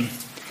name."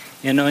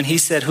 And he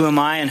said, "Who am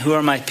I and who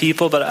are my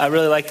people?" But I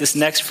really like this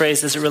next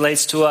phrase as it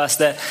relates to us,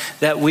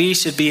 that we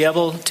should be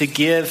able to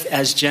give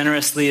as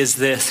generously as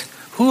this.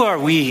 Who are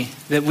we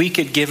that we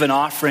could give an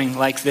offering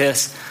like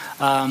this?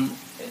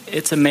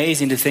 It's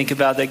amazing to think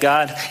about that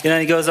God,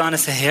 he goes on to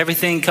say,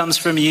 everything comes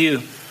from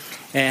you,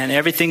 and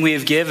everything we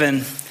have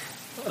given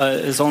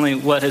is only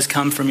what has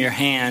come from your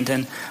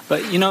hand.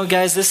 But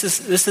guys, this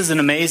is an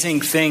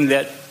amazing thing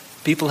that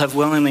people have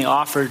willingly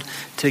offered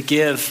to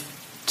give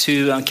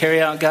to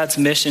carry out God's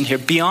mission here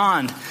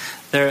beyond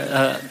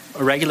their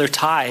a regular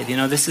tithe.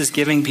 This is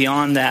giving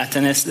beyond that,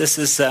 and this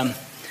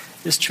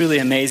is truly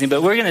amazing.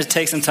 But we're going to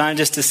take some time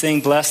just to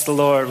sing "Bless the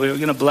Lord." We're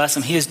going to bless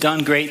Him. He has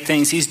done great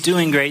things. He's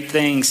doing great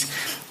things,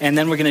 and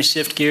then we're going to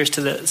shift gears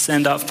to the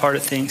send-off part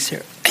of things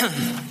here.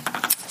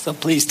 So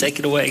please take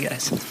it away,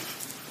 guys.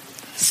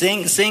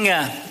 Sing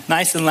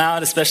nice and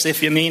loud, especially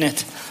if you mean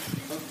it.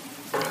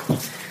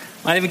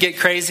 Might even get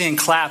crazy and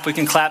clap. We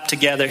can clap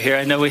together here.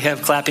 I know we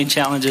have clapping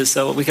challenges,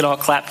 so we could all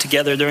clap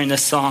together during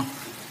this song.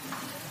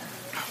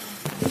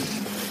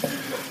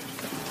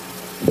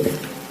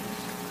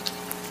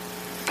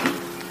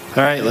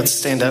 All right, let's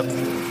stand up.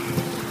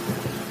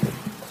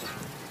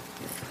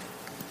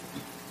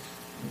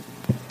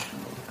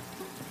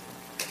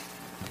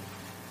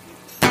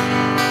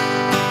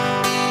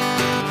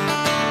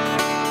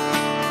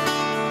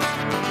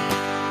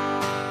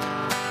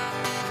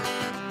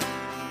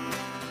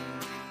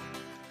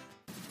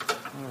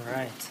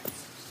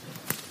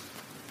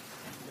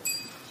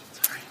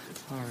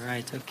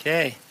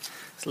 Okay.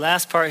 This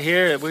last part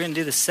here, we're going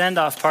to do the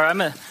send-off part. I'm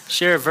going to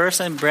share a verse,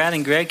 and Brad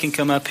and Greg can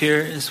come up here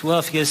as well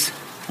if you guys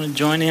want to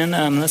join in.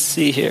 Let's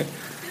see here.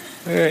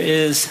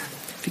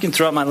 If you can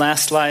throw up my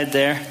last slide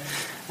there.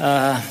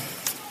 There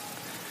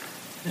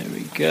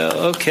we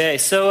go. Okay,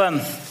 so,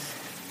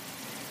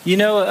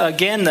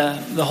 again,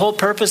 the whole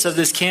purpose of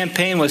this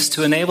campaign was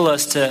to enable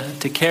us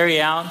to carry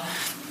out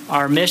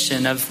our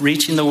mission of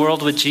reaching the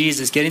world with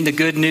Jesus, getting the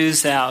good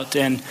news out,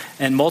 and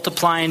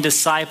multiplying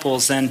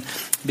disciples and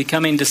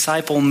becoming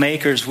disciple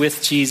makers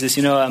with Jesus.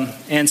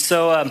 And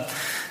so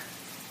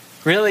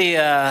really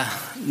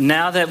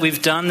now that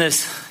we've done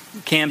this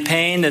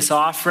campaign, this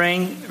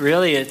offering,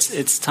 really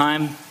it's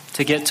time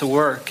to get to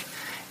work.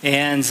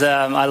 And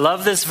I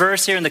love this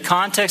verse here in the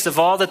context of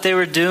all that they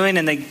were doing,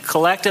 and they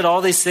collected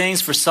all these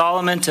things for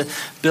Solomon to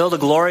build a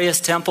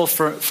glorious temple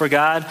for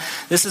God.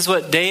 This is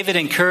what David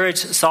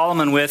encouraged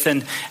Solomon with,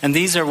 and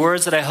these are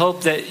words that I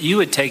hope that you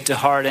would take to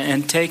heart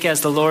and take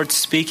as the Lord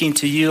speaking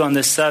to you on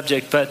this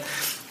subject. But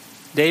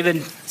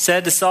David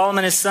said to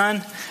Solomon his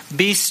son,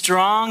 "Be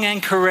strong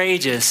and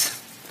courageous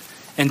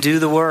and do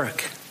the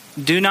work.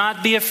 Do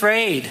not be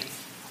afraid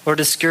or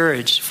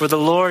discouraged, for the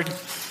Lord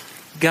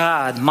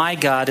God, my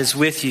God, is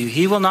with you.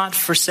 He will not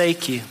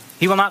forsake you.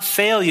 He will not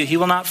fail you. He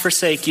will not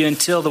forsake you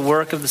until the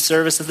work of the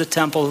service of the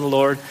temple of the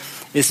Lord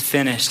is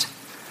finished."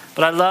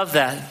 But I love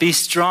that. Be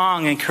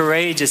strong and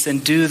courageous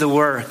and do the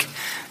work.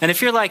 And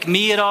if you're like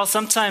me at all,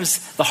 sometimes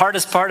the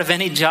hardest part of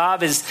any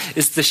job is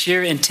the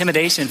sheer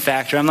intimidation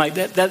factor. I'm like,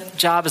 that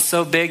job is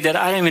so big that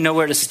I don't even know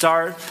where to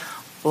start.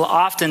 Well,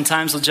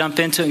 oftentimes we'll jump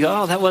into it and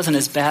go, "Oh, that wasn't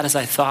as bad as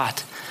I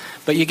thought."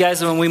 But you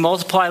guys, when we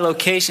multiply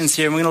locations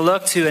here, we're going to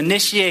look to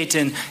initiate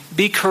and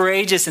be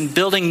courageous in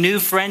building new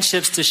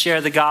friendships to share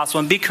the gospel,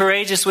 and be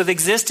courageous with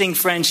existing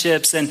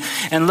friendships, and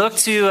look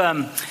to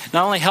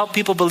not only help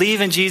people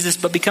believe in Jesus,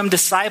 but become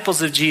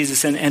disciples of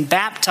Jesus, and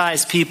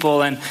baptize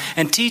people and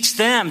teach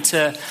them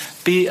to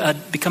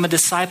become a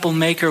disciple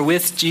maker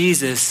with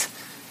Jesus.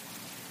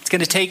 It's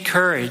going to take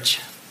courage.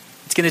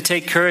 It's going to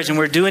take courage, and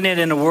we're doing it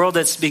in a world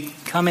that's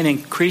becoming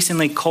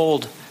increasingly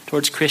cold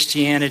towards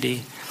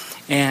Christianity.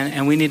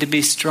 And we need to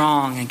be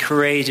strong and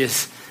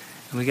courageous,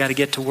 and we got to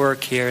get to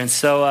work here. And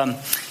so,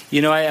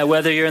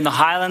 whether you're in the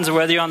Highlands or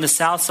whether you're on the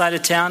south side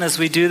of town, as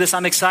we do this,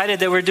 I'm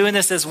excited that we're doing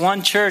this as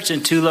one church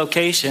in 2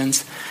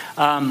 locations.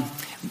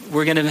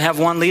 We're going to have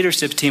one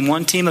leadership team,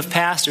 one team of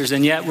pastors,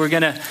 and yet we're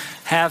going to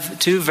have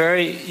 2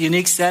 very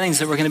unique settings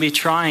that we're going to be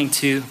trying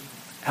to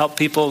help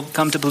people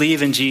come to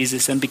believe in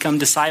Jesus and become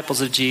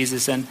disciples of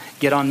Jesus and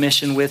get on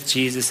mission with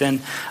Jesus. And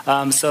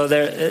so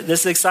this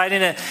is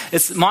exciting.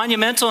 It's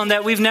monumental in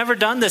that we've never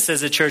done this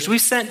as a church.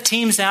 We've sent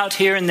teams out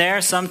here and there,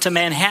 some to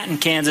Manhattan,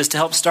 Kansas to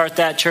help start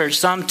that church,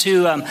 some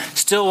to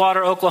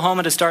Stillwater,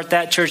 Oklahoma to start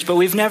that church, but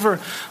we've never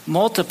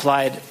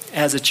multiplied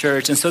as a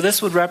church. And so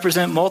this would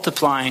represent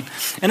multiplying.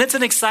 And it's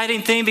an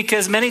exciting thing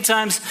because many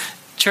times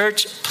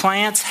church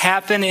plants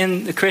happen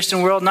in the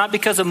Christian world not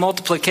because of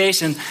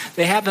multiplication,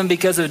 they happen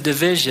because of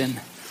division.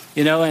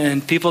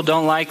 And people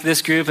don't like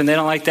this group and they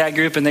don't like that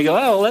group, and they go,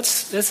 "Oh,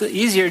 it's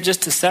easier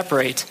just to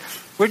separate."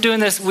 We're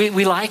doing this,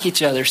 we like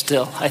each other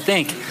still, I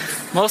think.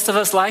 Most of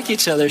us like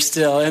each other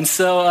still. And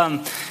so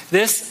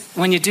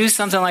when you do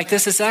something like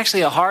this, it's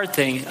actually a hard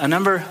thing.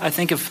 I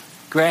think of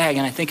Greg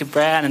and I think of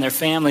Brad and their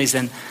families,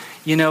 and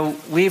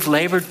we've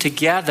labored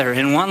together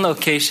in one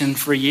location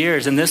for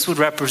years, and this would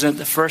represent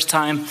the first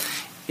time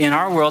in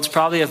our worlds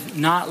probably of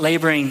not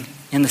laboring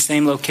in the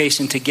same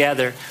location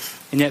together,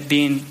 and yet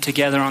being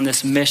together on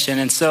this mission.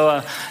 And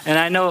so, and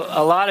I know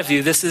a lot of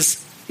you, this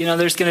is,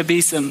 there's going to be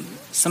some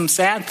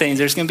sad things.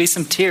 There's going to be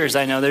some tears.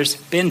 I know there's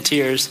been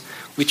tears.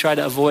 We try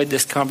to avoid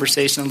this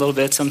conversation a little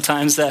bit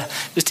sometimes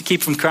just to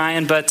keep from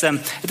crying. But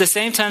at the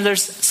same time,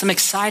 there's some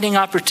exciting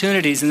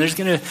opportunities, and there's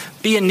going to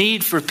be a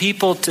need for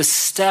people to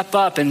step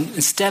up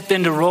and step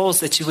into roles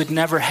that you would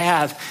never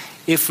have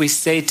if we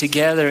stayed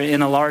together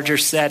in a larger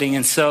setting.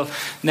 And so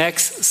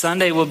next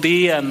Sunday we'll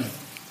be in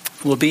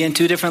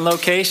 2 different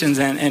locations,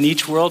 and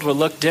each world will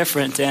look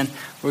different, and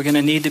we're going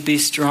to need to be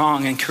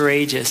strong and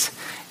courageous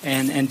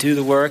and do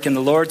the work. And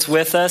the Lord's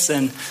with us,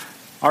 and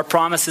our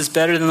promise is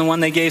better than the one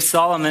they gave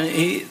Solomon.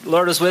 The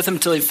Lord was with him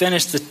until he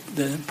finished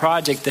the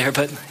project there,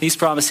 but he's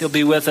promised he'll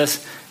be with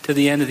us to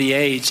the end of the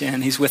age,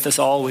 and he's with us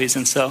always.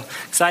 And so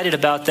excited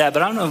about that.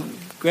 But I don't know,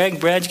 Greg,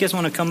 Brad, you guys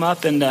want to come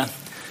up and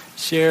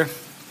share?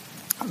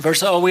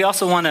 We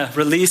also want to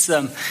release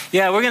we're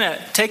going to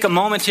take a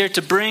moment here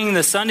to bring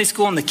the Sunday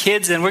school and the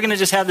kids in. We're going to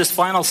just have this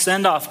final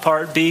send-off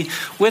part be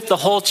with the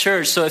whole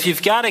church. So if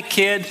you've got a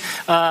kid,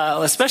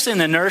 especially in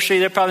the nursery,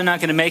 they're probably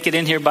not going to make it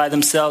in here by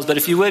themselves. But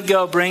if you would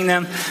go, bring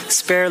them,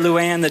 spare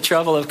Luann the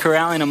trouble of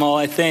corralling them all,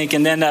 I think.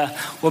 And then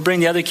we'll bring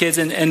the other kids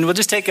in, and we'll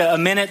just take a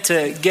minute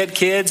to get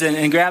kids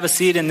and grab a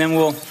seat, and then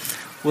we'll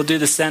do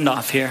the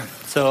send-off here.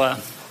 So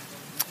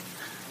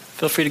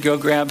feel free to go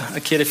grab a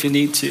kid if you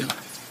need to.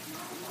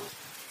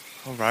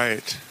 All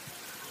right.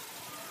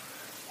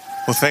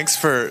 Well, thanks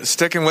for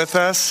sticking with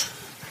us.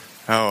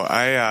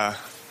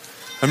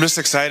 I'm just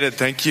excited.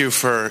 Thank you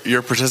for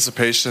your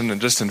participation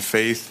and just in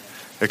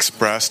faith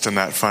expressed in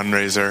that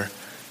fundraiser.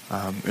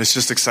 It's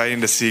just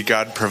exciting to see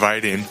God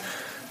providing.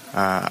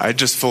 I'm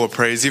just full of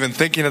praise. Even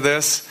thinking of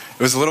this,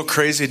 it was a little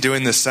crazy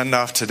doing this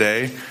send-off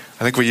today.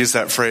 I think we use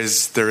that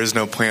phrase, "there is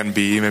no plan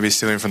B," maybe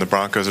stealing from the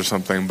Broncos or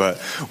something. But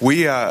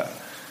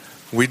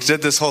we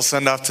did this whole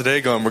send-off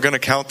today going, we're going to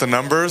count the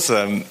numbers,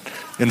 and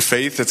in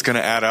faith it's going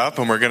to add up,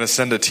 and we're going to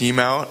send a team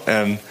out.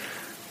 And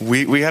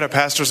we had a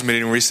pastor's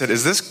meeting where we said,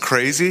 is this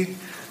crazy?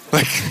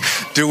 Like,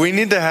 do we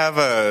need to have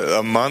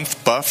a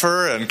month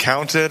buffer and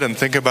count it and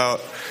think about,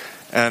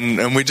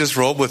 and we just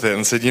rolled with it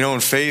and said, in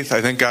faith,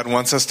 I think God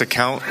wants us to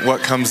count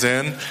what comes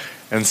in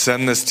and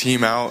send this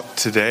team out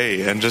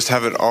today and just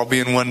have it all be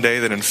in one day,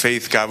 that in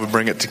faith God would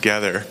bring it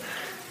together.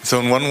 So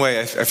in one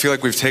way, I feel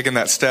like we've taken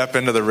that step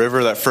into the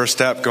river, that first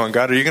step, going,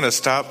 God, are you going to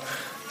stop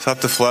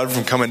the flood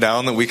from coming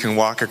down that we can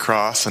walk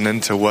across and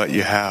into what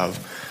you have?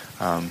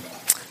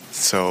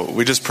 So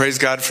we just praise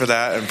God for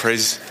that and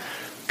praise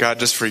God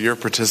just for your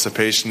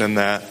participation in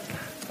that.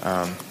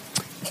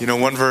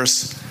 One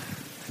verse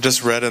I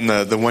just read in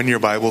the 1-year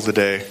Bible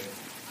today,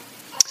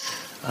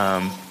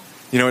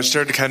 it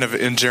started kind of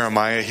in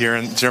Jeremiah here,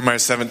 in Jeremiah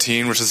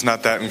 17, which is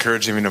not that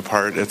encouraging in a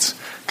part. It's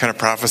kind of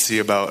prophecy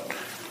about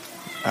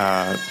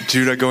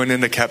Judah going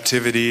into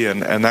captivity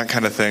and that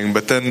kind of thing.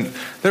 But then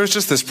there was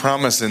just this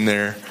promise in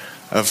there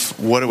of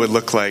what it would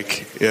look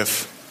like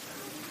if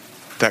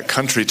that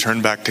country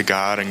turned back to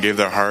God and gave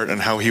their heart,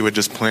 and how he would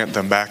just plant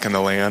them back in the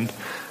land.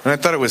 And I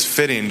thought it was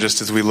fitting, just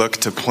as we look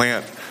to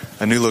plant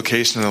a new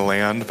location in the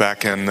land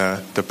back in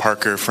the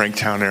Parker,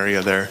 Franktown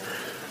area there,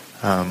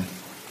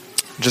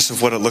 just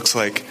of what it looks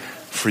like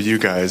for you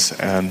guys.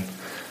 And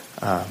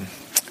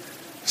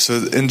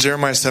so in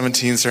Jeremiah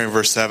 17, starting in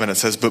verse 7, it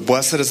says, "But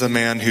blessed is the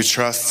man who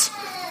trusts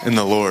in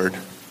the Lord,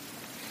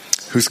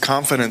 whose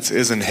confidence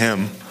is in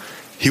him.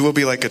 He will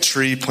be like a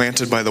tree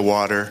planted by the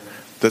water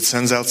that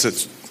sends out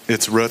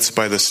its roots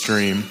by the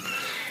stream.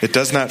 It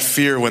does not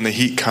fear when the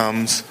heat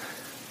comes.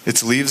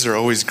 Its leaves are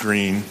always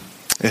green.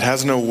 It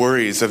has no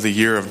worries of the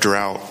year of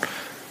drought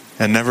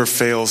and never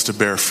fails to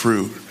bear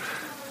fruit."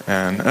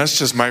 And that's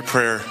just my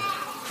prayer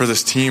for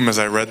this team as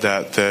I read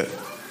that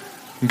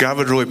God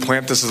would really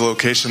plant this as a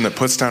location that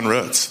puts down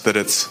roots, that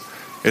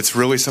it's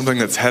really something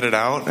that's headed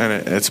out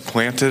and it's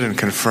planted and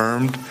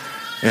confirmed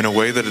in a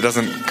way that it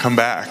doesn't come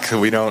back. That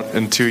we don't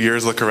in 2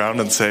 years look around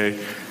and say,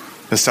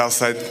 the south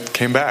side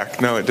came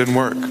back. No, it didn't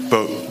work.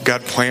 But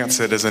God plants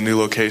it as a new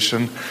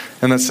location.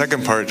 And that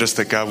second part, just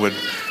that God would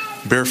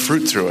bear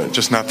fruit through it.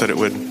 Just not that it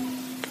would,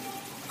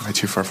 am I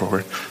too far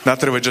forward? Not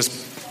that it would just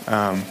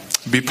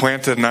be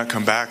planted and not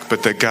come back,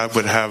 but that God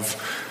would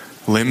have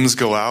limbs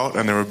go out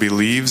and there would be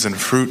leaves and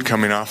fruit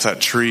coming off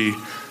that tree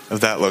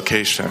of that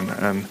location.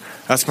 And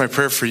that's my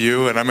prayer for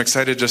you. And I'm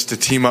excited just to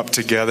team up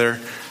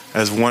together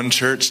as one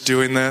church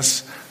doing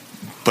this.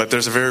 But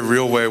there's a very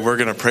real way we're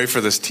going to pray for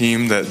this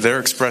team, that they're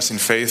expressing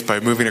faith by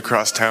moving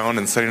across town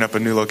and setting up a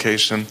new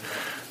location,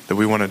 that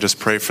we want to just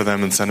pray for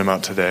them and send them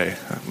out today.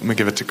 Let me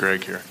give it to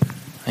Greg here.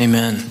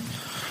 Amen.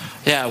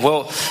 Yeah,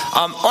 well,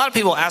 a lot of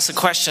people ask the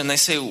question, they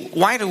say,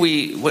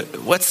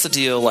 what's the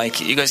deal? Like,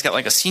 you guys got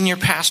like a senior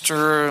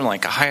pastor,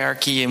 like a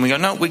hierarchy? And we go,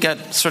 no, we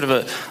got sort of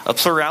a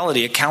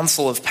plurality, a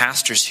council of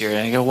pastors here. And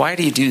I go, why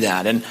do you do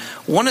that? And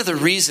one of the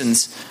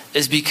reasons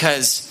is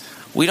because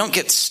we don't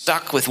get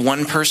stuck with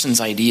one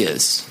person's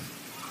ideas,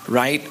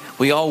 right?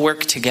 We all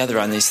work together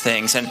on these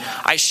things. And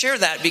I share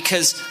that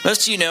because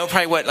most of you know,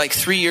 probably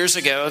 3 years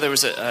ago, there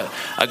was a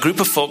group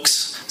of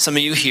folks, some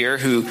of you here,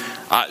 who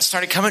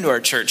started coming to our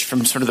church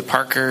from sort of the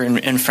Parker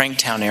and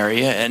Franktown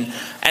area.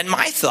 And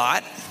my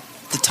thought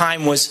at the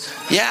time was,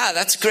 yeah,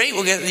 that's great.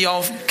 We'll get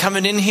y'all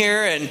coming in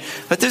here.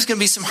 But there's going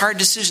to be some hard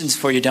decisions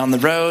for you down the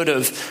road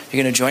of,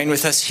 you're going to join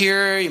with us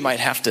here. You might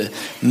have to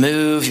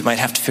move. You might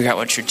have to figure out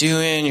what you're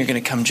doing. You're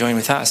going to come join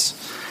with us.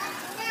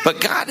 But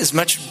God is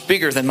much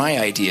bigger than my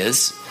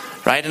ideas,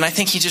 right? And I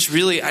think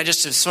I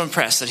just was so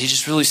impressed that he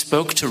just really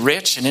spoke to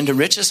Rich and into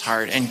Rich's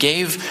heart and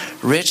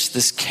gave Rich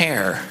this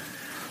care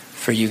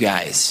for you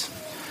guys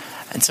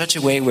in such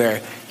a way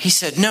where he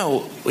said,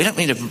 no, we don't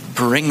need to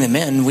bring them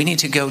in. We need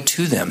to go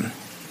to them.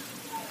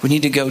 We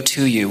need to go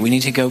to you. We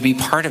need to go be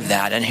part of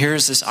that. And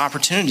here's this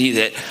opportunity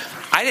that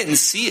I didn't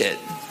see it,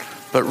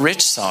 but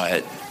Rich saw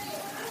it.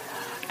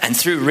 And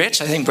through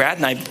Rich, I think Brad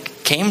and I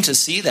came to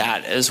see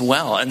that as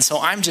well. And so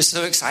I'm just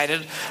so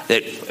excited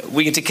that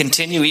we get to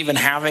continue even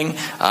having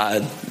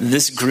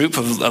this group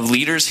of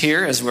leaders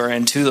here as we're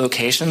in 2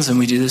 locations and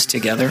we do this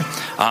together.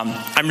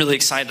 I'm really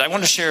excited. I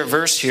want to share a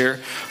verse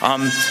here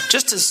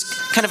just as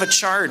kind of a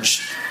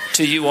charge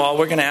to you all.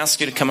 We're going to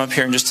ask you to come up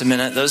here in just a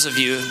minute. Those of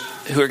you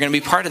who are going to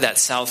be part of that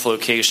south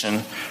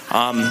location.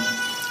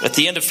 At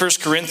the end of 1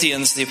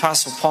 Corinthians, the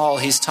Apostle Paul,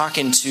 he's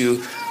talking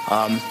to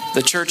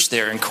the church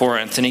there in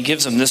Corinth, and he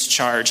gives them this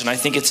charge, and I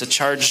think it's a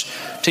charge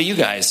to you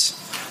guys.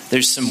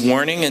 There's some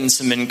warning and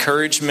some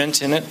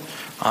encouragement in it.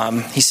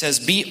 He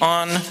says, be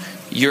on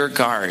your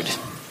guard.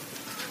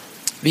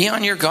 Be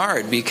on your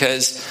guard,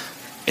 because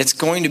it's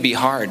going to be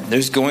hard.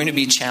 There's going to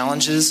be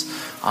challenges.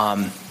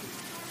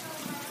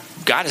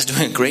 God is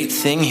doing a great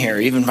thing here,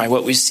 even by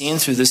what we've seen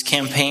through this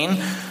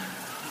campaign.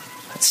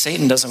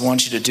 Satan doesn't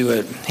want you to do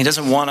it. He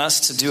doesn't want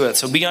us to do it.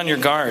 So be on your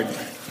guard.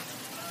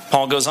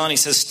 Paul goes on, he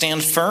says,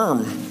 stand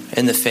firm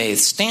in the faith.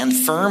 Stand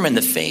firm in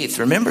the faith.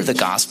 Remember the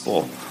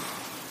gospel.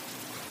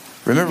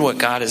 Remember what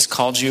God has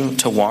called you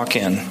to walk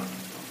in.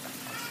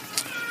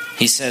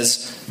 He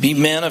says, be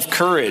men of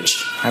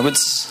courage. I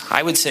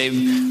would say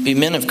be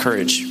men of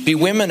courage. Be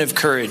women of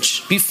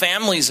courage. Be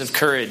families of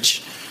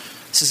courage.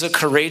 This is a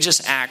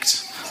courageous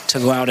act to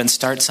go out and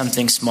start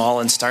something small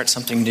and start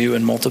something new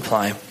and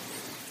multiply.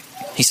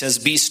 He says,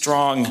 be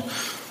strong.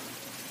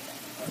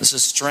 This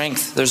is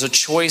strength. There's a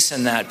choice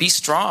in that. Be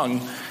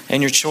strong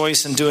in your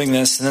choice in doing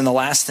this. And then the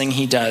last thing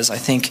he does, I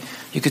think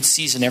you could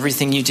season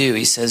everything you do.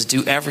 He says,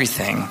 do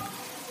everything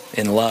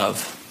in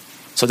love.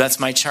 So that's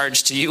my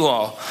charge to you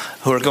all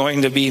who are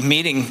going to be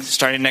meeting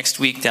starting next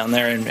week down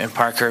there in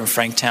Parker and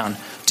Franktown.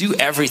 Do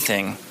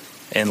everything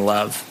in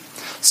love.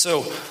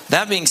 So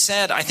that being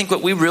said, I think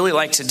what we really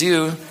like to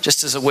do,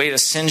 just as a way to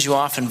send you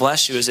off and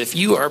bless you, is if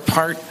you are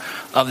part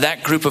of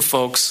that group of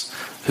folks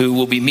who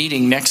will be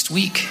meeting next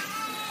week,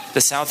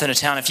 the south end of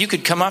town, if you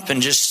could come up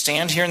and just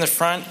stand here in the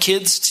front.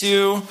 Kids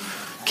too.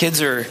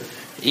 Kids are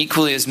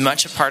equally as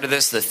much a part of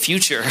this, the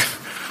future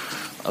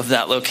of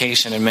that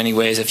location in many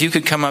ways. If you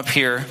could come up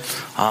here,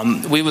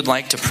 we would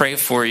like to pray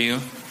for you.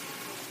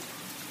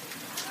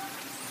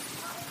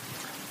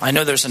 I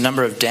know there's a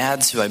number of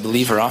dads who I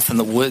believe are off in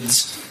the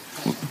woods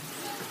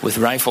with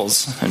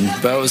rifles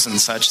and bows and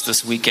such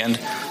this weekend.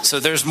 So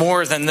there's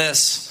more than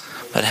this,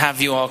 but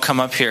have you all come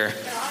up here.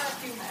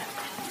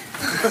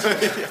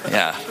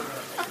 Yeah.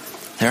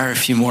 There are a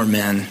few more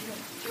men.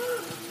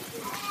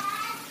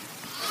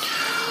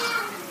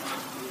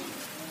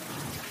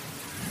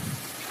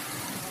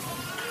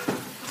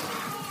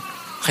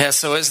 Yeah,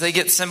 so as they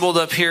get assembled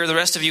up here, the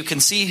rest of you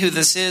can see who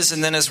this is,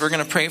 and then as we're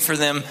going to pray for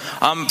them,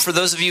 for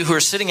those of you who are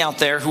sitting out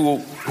there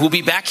who will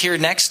be back here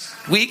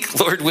next week,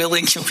 Lord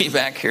willing, you'll be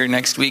back here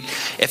next week.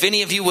 If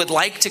any of you would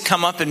like to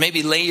come up and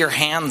maybe lay your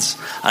hands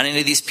on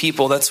any of these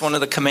people, that's one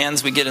of the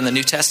commands we get in the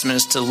New Testament,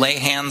 is to lay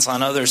hands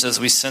on others as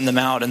we send them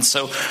out. And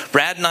so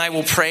Brad and I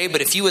will pray,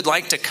 but if you would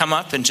like to come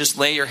up and just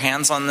lay your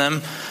hands on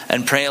them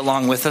and pray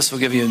along with us,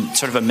 we'll give you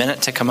sort of a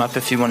minute to come up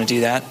if you want to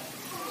do that.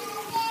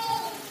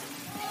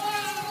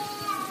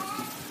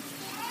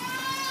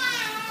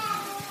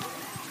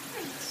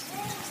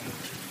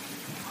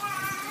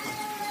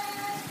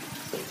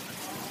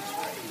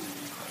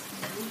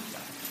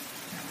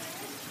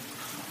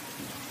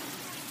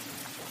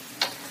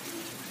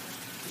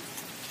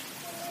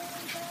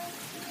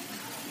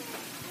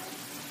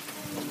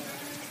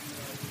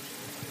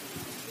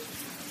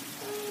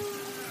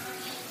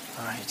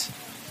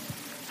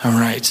 All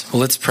right.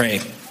 Well, let's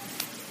pray.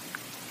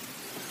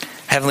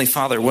 Heavenly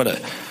Father, what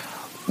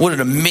an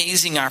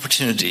amazing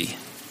opportunity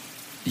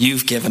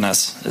you've given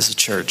us as a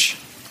church,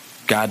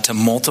 God, to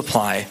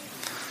multiply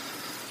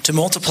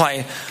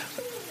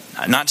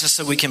not just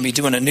so we can be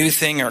doing a new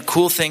thing or a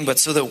cool thing, but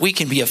so that we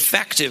can be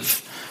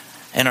effective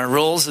in our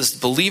roles as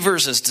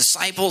believers, as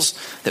disciples,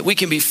 that we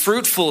can be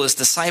fruitful as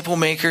disciple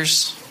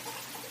makers.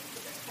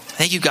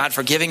 Thank you, God,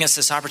 for giving us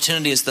this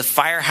opportunity as the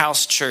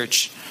Firehouse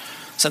Church,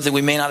 something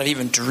we may not have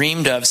even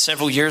dreamed of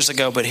several years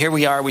ago, but here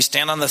we are. We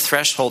stand on the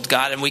threshold,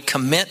 God, and we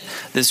commit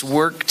this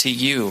work to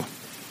you.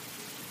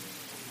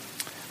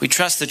 We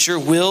trust that your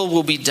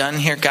will be done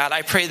here, God.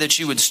 I pray that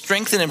you would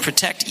strengthen and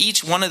protect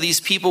each one of these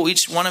people,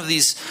 each one of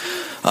these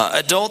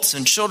adults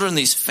and children,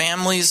 these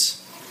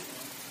families.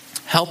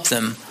 Help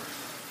them,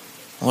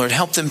 Lord,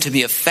 help them to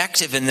be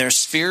effective in their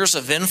spheres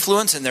of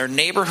influence, in their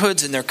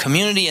neighborhoods, in their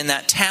community, in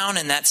that town,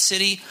 in that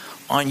city,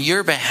 on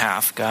your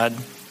behalf, God.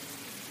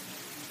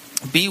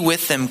 Be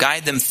with them,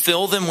 guide them,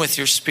 fill them with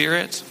your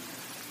Spirit.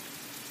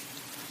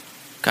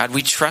 God,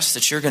 we trust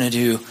that you're going to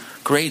do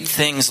great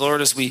things,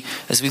 Lord, as we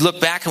look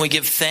back and we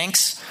give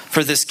thanks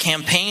for this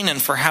campaign and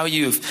for how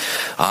you've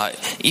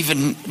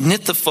even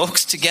knit the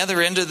folks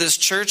together into this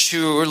church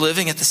who are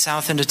living at the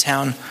south end of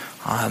town.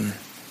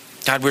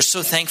 God, we're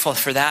so thankful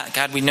for that.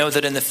 God, we know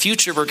that in the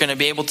future we're going to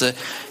be able to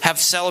have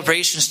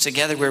celebrations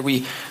together where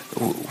we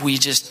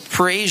just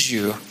praise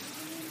you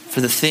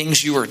for the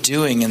things you are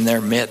doing in their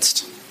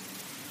midst.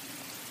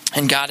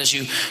 And God, as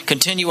you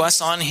continue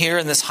us on here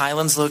in this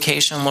Highlands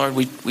location, Lord,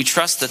 we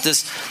trust that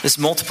this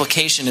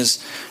multiplication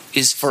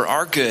is for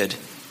our good,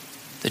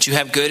 that you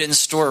have good in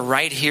store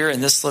right here in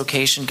this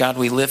location. God,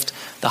 we lift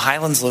the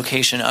Highlands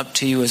location up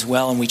to you as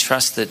well, and we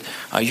trust that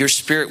your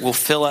Spirit will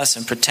fill us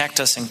and protect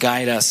us and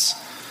guide us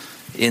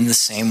in the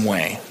same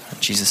way. In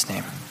Jesus'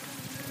 name.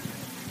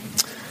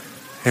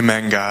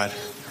 Amen, God.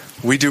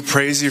 We do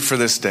praise you for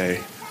this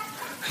day.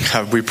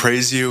 God, we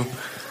praise you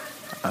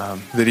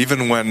that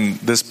even when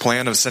this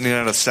plan of sending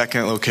out a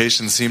second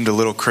location seemed a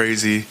little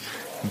crazy,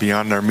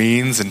 beyond our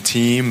means and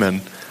team,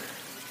 and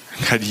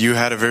God, you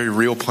had a very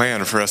real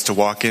plan for us to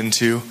walk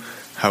into.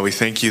 How we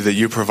thank you that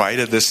you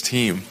provided this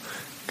team.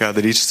 God,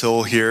 that each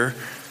soul here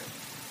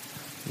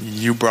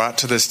you brought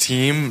to this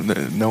team,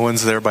 no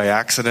one's there by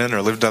accident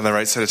or lived on the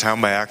right side of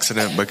town by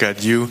accident, but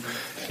God, you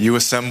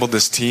assembled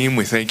this team.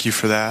 We thank you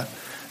for that.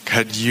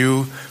 God,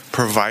 you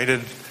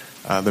provided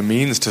the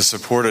means to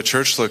support a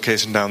church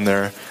location down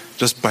there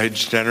just by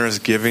generous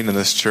giving in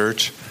this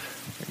church.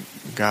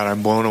 God,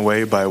 I'm blown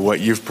away by what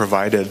you've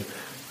provided.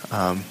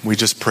 We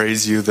just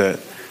praise you that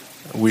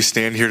we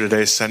stand here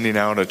today sending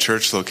out a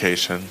church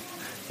location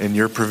in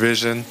your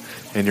provision,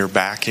 in your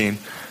backing.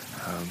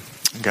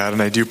 God,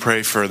 and I do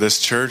pray for this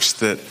church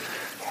that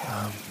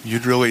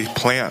you'd really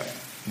plant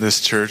this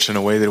church in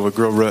a way that it would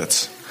grow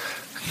roots.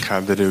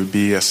 God, that it would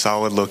be a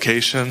solid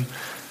location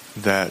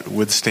that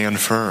would stand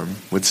firm,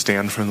 would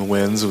stand from the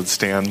winds, would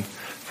stand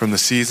from the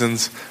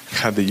seasons.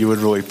 God, that you would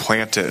really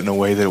plant it in a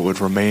way that it would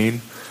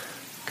remain.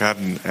 God,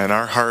 and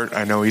our heart,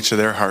 I know each of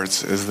their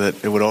hearts, is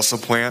that it would also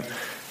plant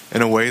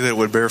in a way that it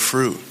would bear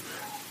fruit.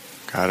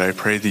 God, I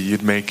pray that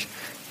you'd make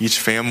each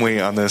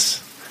family on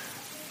this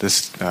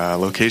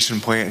location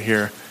plant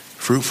here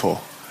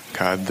fruitful,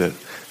 God, that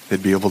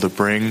they'd be able to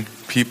bring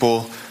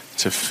people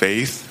to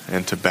faith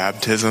and to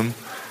baptism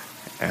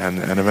and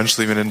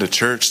eventually even into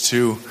church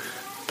too.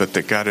 But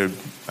that God,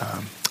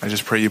 I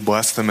just pray you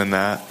bless them in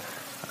that.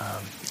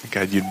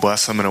 God, you'd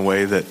bless them in a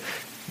way that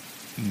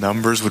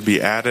numbers would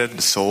be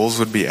added, souls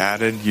would be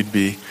added. You'd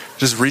be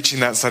just reaching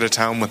that side of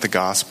town with the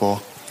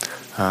gospel.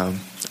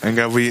 And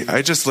God,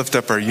 I just lift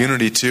up our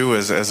unity too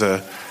as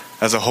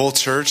a whole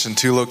church in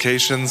 2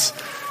 locations.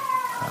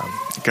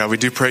 God, we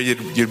do pray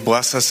you'd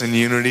bless us in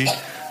unity.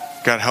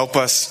 God, help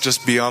us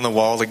just be on the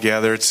wall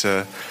together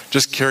to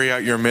just carry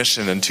out your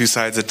mission in 2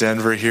 sides of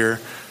Denver here.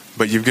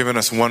 But you've given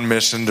us one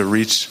mission to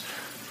reach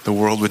the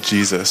world with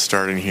Jesus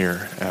starting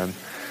here. And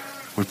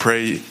we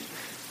pray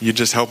you'd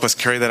just help us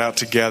carry that out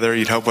together.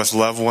 You'd help us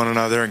love one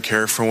another and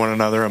care for one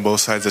another on both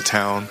sides of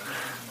town.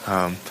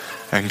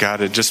 And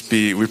God,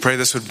 we pray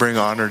this would bring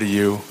honor to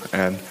you,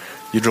 and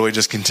you'd really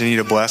just continue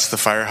to bless the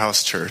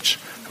Firehouse Church.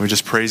 And we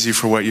just praise you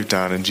for what you've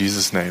done in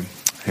Jesus' name.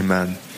 Amen.